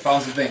 microphone. I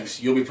found some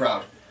things. You'll be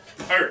proud.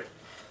 Alright.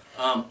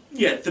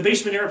 Yeah, the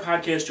Basement Era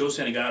podcast, Joe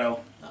Santagato,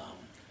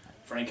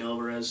 Frank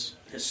Alvarez,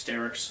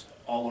 hysterics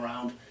all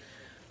around.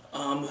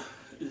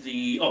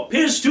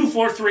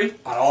 Piz243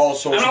 On all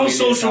social on all media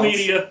social accounts.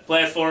 media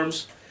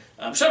platforms.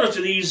 Shout out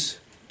to these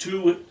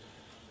two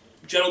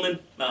gentlemen.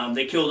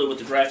 They killed it with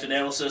the draft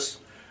analysis.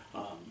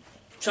 Shout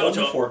out Hold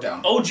the to fort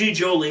down. OG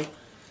Jolie.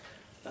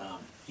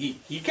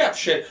 He kept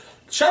shit.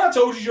 Shout out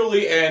to OG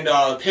Jolie and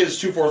his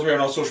 243 on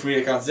all social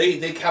media accounts.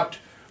 They kept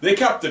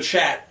the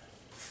chat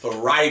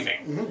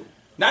thriving. Mm-hmm.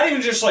 Not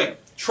even just like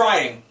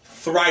trying,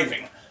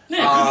 thriving. Yeah,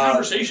 good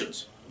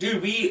conversations.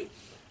 Dude,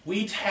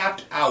 we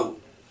tapped out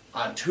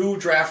on 2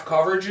 draft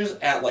coverages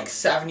at like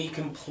 70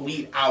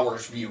 complete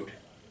hours viewed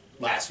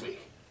last week.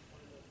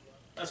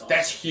 That's awesome.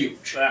 That's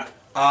huge. Yeah.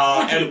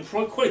 And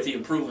Quite the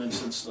improvement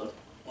since the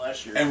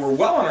last year. we're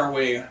well on our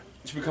way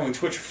to becoming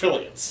Twitch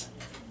affiliates.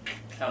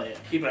 Hell yeah.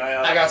 Keep an eye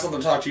out. I got something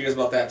to talk to you guys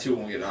about that too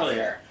when we get Hell out yeah.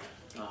 there.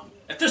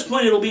 At this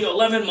point, it'll be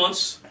 11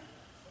 months.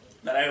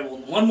 That I will.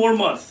 One more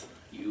month.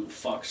 You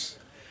fucks.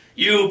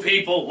 You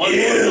people. One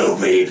more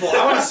month. people!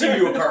 I want to see you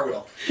do a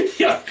cartwheel.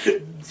 Yeah.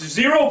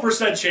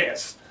 0%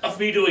 chance of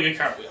me doing a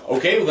cartwheel.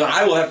 Okay, well then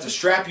I will have to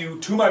strap you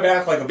to my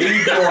back like a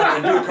baby born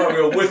and do a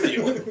cartwheel with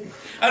you.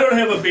 I don't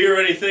have a beer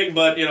or anything,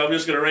 but you know, I'm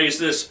just gonna raise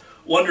this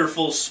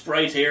wonderful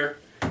Sprite here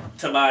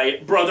to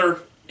my brother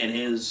and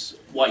his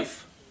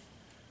wife.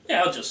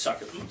 Yeah, I'll just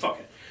suck it. Fuck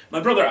it. My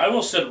brother, I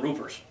almost said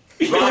Rupert.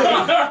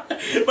 My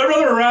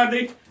brother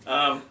Rodney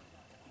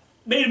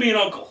made me an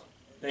uncle.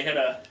 They had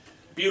a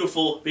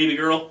beautiful baby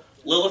girl,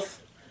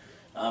 Lilith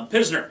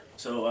Pisner.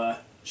 So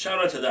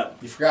shout out to them.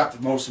 You forgot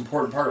the most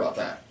important part about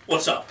that.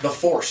 What's up? The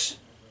Force.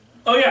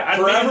 Oh yeah, I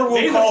Forever May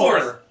will the call 4th.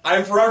 her.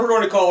 I'm forever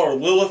going to call her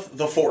Lilith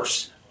the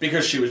Force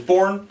because she was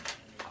born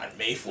on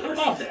May How 4th.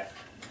 about that?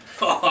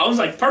 Oh, I was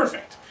like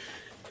perfect.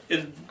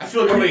 I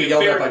feel like I'm going to get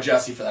yelled at by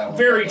Jesse for that one.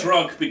 Very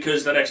drunk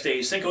because the next day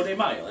is Cinco de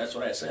Mayo. That's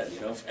what I said.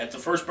 You know, at the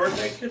first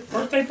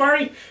birthday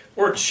party,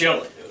 we're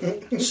chilling.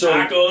 Dude. So,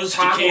 Tacos,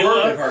 taco tequila,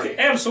 birthday party.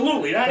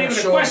 absolutely, not even a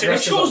Show up question. It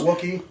dressed as a shows.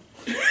 Wookiee.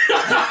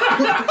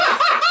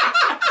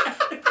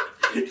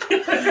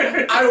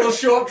 I will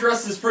show up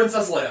dressed as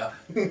Princess Leia.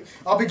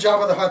 I'll be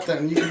Jabba the Hutt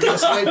then. You can be the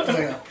slave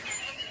player.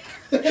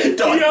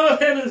 Done. Yeah,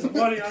 that is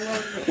funny. I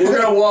love it. We're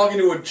going to walk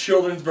into a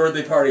children's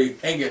birthday party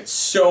and get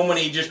so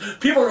many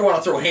people are going to want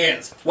to throw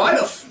hands. What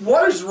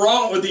is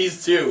wrong with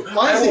these two?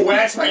 Why I is will he-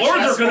 wax my or they're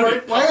chest gonna for be-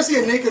 it. Why is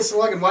he a naked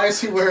slug and why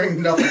is he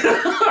wearing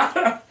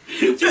nothing?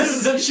 This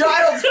is a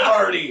child's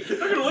party. They're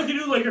gonna look at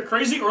you like you're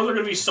crazy, or they're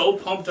gonna be so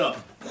pumped up.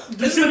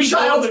 This is a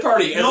child's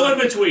party. No in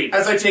between.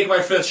 As I take my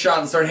 5th shot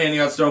and start handing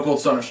out Stone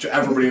Cold Stunners to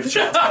everybody at the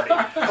child's party.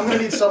 I'm gonna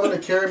need someone to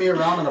carry me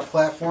around on a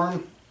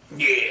platform.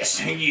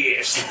 Yes,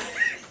 yes.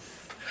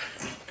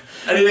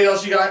 Anything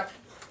else you got?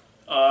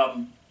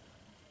 No,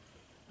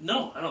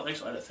 I don't think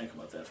so. I had to think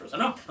about that first.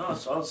 No,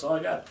 that's all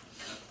I got.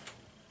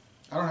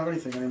 I don't have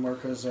anything anymore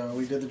because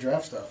we did the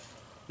draft stuff.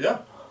 Yeah.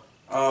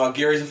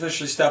 Gary's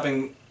officially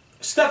stepping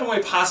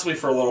away possibly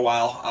for a little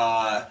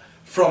while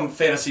from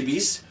Fantasy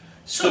Beasts.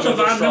 Still gonna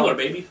to go Von strong. Miller,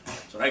 baby.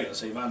 That's what I gotta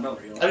say, Von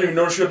Miller. You I know? didn't even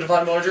notice you had a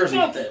Devon Miller jersey.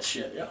 Not that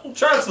shit, yo.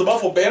 Shout out to the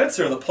Buffalo Bandits.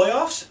 They're in the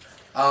playoffs.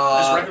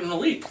 Best record in the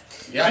league.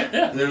 Yeah,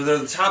 Yeah. They're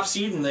the top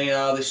seed, and they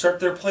start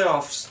their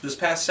playoffs this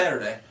past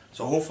Saturday.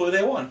 So hopefully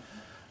they won.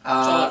 It's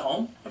all at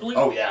home, I believe.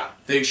 Oh yeah,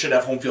 they should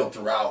have home field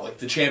throughout. Like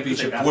the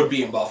championship would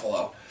be in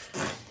Buffalo.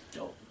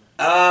 Dope.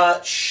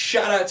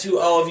 Shout out to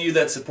all of you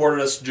that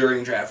supported us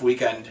during draft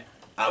weekend.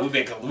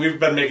 We've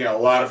been making a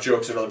lot of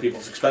jokes at other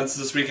people's expenses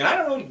this week, and I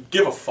don't really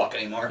give a fuck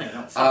anymore.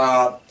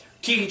 Yeah,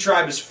 Kiki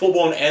Tribe is full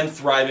blown and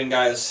thriving,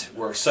 guys.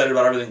 We're excited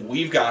about everything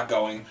we've got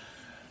going.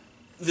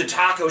 The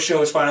taco show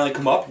has finally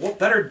come up. What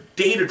better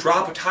day to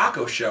drop a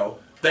taco show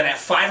than at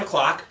 5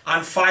 o'clock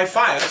on 5/5?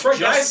 That's right,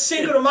 guys.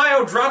 Cinco de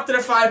Mayo dropped it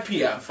at 5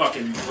 p.m.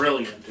 Fucking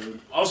brilliant, dude.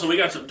 Also, we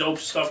got some dope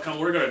stuff coming.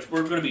 We're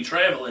gonna be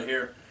traveling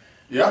here.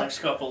 Yeah. Next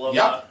couple of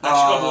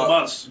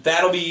months.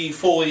 That'll be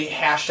fully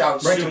hashed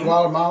out Right soon. to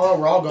Guatemala,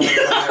 we're all going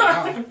right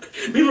now.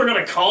 People are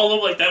gonna call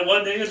them like that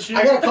one day and shit.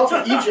 I got a call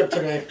from Egypt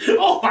today.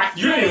 Oh my god.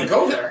 You didn't even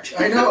go there.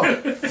 I know.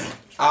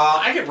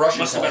 I get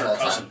Russian Must calls have been all our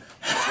the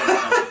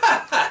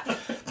time.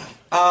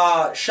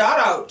 cousin. Shout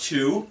out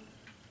to,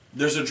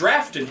 there's a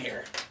draft in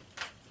here.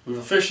 We've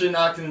officially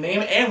knocked in the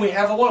name, and we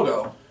have a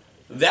logo.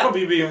 That'll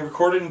be being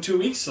recorded in 2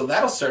 weeks, so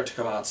that'll start to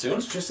come out soon.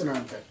 It's just an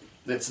armpit.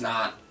 It's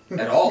not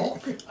at all.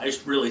 I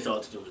just really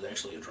thought that there was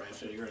actually a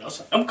draft in here.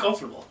 And I'm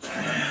comfortable.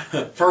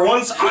 For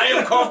once, I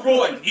am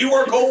comfortable and you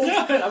are cold.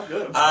 I'm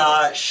good.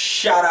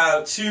 Shout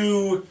out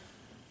to,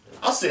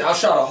 I'll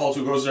shout out Halt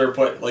Who Goes There,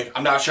 but like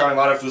I'm not shouting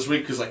out after this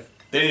week because like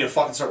they need to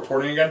fucking start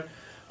recording again.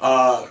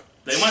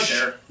 They went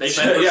there. They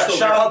said yeah, still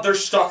shout there. out, they're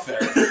stuck there.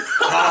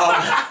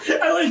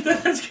 I like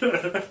that. That's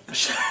good.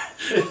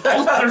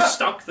 Oh, they're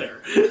stuck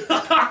there.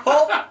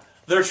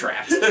 They're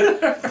trapped.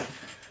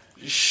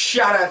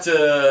 Shout out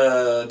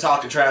to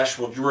Talking Trash.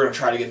 We're going to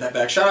try to get that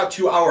back. Shout out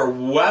to our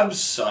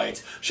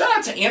website. Shout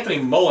out to Anthony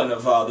Mullen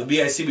of the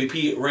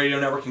BICBP Radio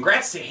Network.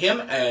 Congrats to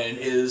him and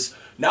his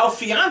now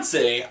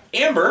fiance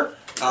Amber.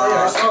 Oh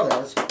yeah, I saw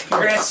that.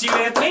 Congrats to you,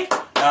 Anthony.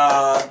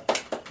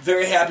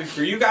 Very happy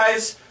for you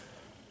guys.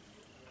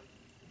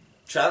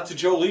 Shout out to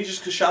Joe Lee, just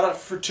because shout out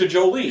to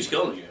Joe Lee. He's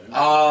killing you. He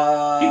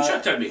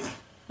checked on me a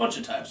bunch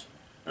of times.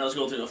 And I was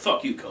going through the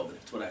fuck you, COVID.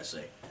 That's what I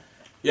say.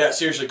 Yeah,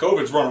 seriously,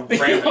 COVID's running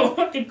rampant. You're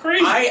fucking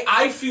crazy.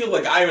 I feel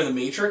like I'm in the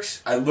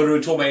Matrix. I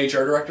literally told my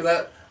HR director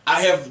that.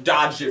 I have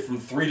dodged it from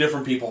 3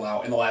 different people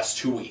now in the last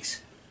 2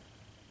 weeks.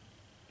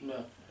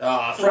 No.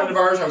 A friend of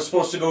ours I was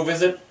supposed to go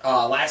visit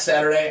last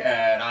Saturday,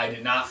 and I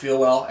did not feel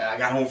well. And I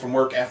got home from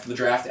work after the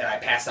draft, and I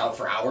passed out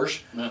for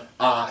hours. No.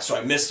 So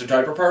I missed a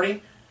diaper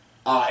party,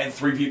 and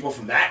 3 people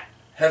from that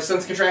have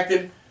since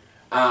contracted.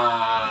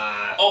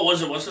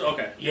 Was it?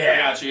 Okay. Yeah. I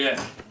got you,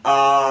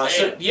 yeah.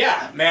 So,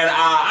 yeah, man,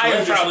 I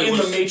am just in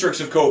the matrix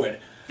of COVID.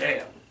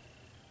 Damn.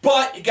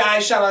 But,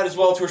 guys, shout out as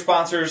well to our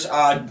sponsors.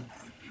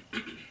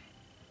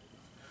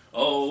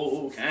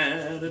 Oh,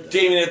 Canada.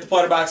 Damien at the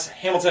Plutterbox,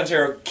 Hamilton,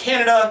 Ontario,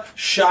 Canada.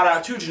 Shout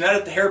out to Jeanette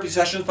at the Therapy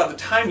Sessions. By the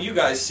time you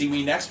guys see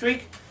me next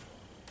week,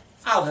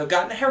 I'll have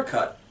gotten a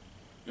haircut.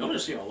 You want to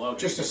see how low?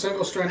 Just a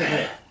single strand of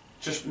hair.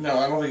 No,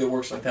 I don't think it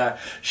works like that.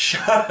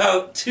 Shout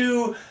out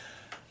to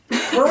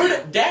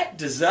Bird Dat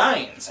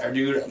Designs. Our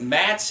dude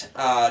Matt,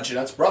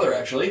 Jeanette's brother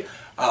actually,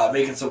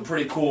 making some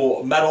pretty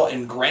cool metal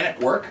and granite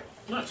work.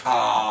 Nice.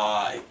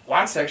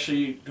 Wants to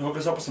actually hook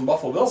us up with some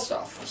Buffalo Bill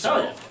stuff. So.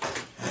 Hell yeah.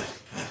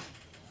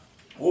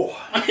 Oh.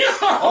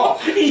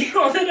 Oh. You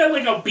know, that had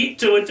like a beat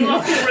to it too.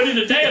 I'm getting ready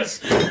to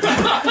dance.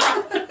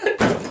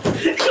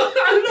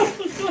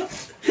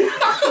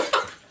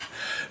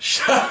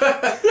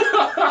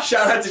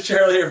 Shout out to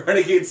Charlie at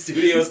Renegade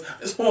Studios.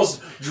 This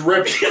almost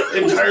dripped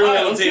entirely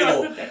on the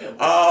table.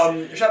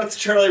 Shout out to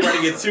Charlie at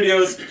Renegade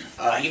Studios.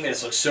 He made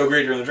us look so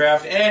great during the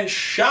draft. And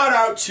shout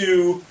out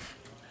to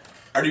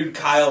our dude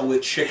Kyle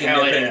with Chicken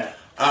Hell Dipping. yeah.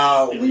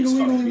 These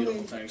fucking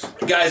beautiful things.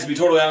 Guys, to be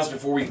totally honest,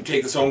 before we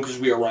take this home, because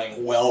we are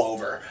running well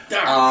over,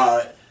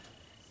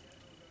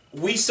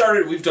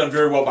 we've done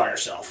very well by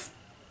ourselves.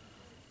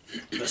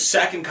 The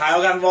second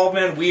Kyle got involved,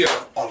 man, we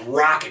are a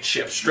rocket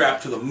ship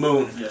strapped to the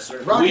moon. Yes,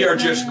 sir. We are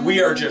just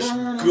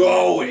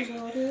going.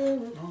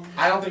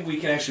 I don't think we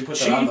can actually put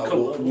that on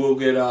though. We'll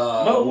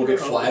get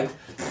flagged.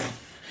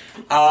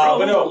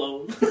 But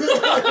no,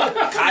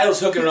 Kyle's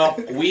hooking it up.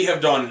 We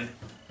have done.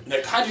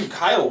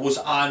 Kyle was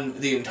on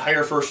the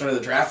entire first night of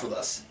the draft with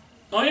us.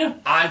 Oh yeah.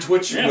 On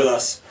Twitch with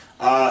us.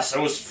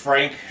 So was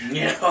Frank.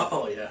 Yeah.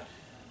 Oh yeah.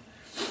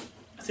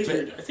 I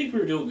think we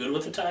were doing good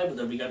with the time, but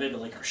then we got into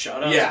like our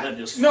shout outs. Yeah. And then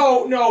just...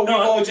 No, we've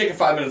only taken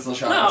 5 minutes on the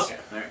shout outs. Oh,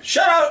 okay. All right.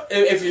 Shout out,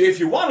 if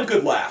you want a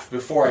good laugh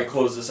before I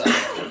close this out,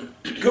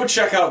 go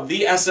check out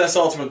the SS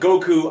Ultimate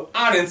Goku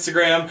on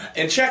Instagram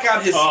and check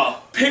out his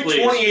Pick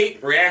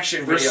 28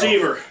 reaction video.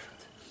 Receiver.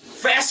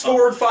 Fast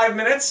forward 5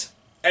 minutes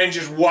and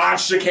just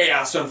watch the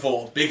chaos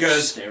unfold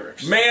because,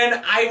 Hysterics.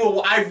 man,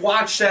 I've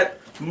watched that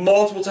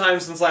multiple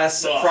times since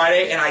last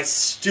Friday and I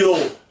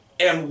still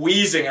am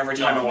wheezing every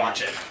time I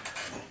watch it.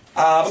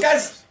 But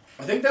guys,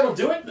 I think that'll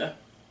do it.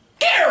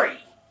 Gary!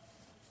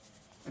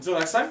 Until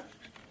next time,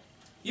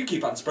 you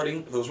keep on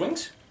spreading those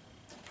wings,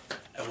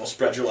 and we'll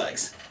spread your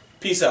legs.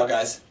 Peace out,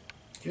 guys.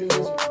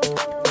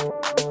 Cheers.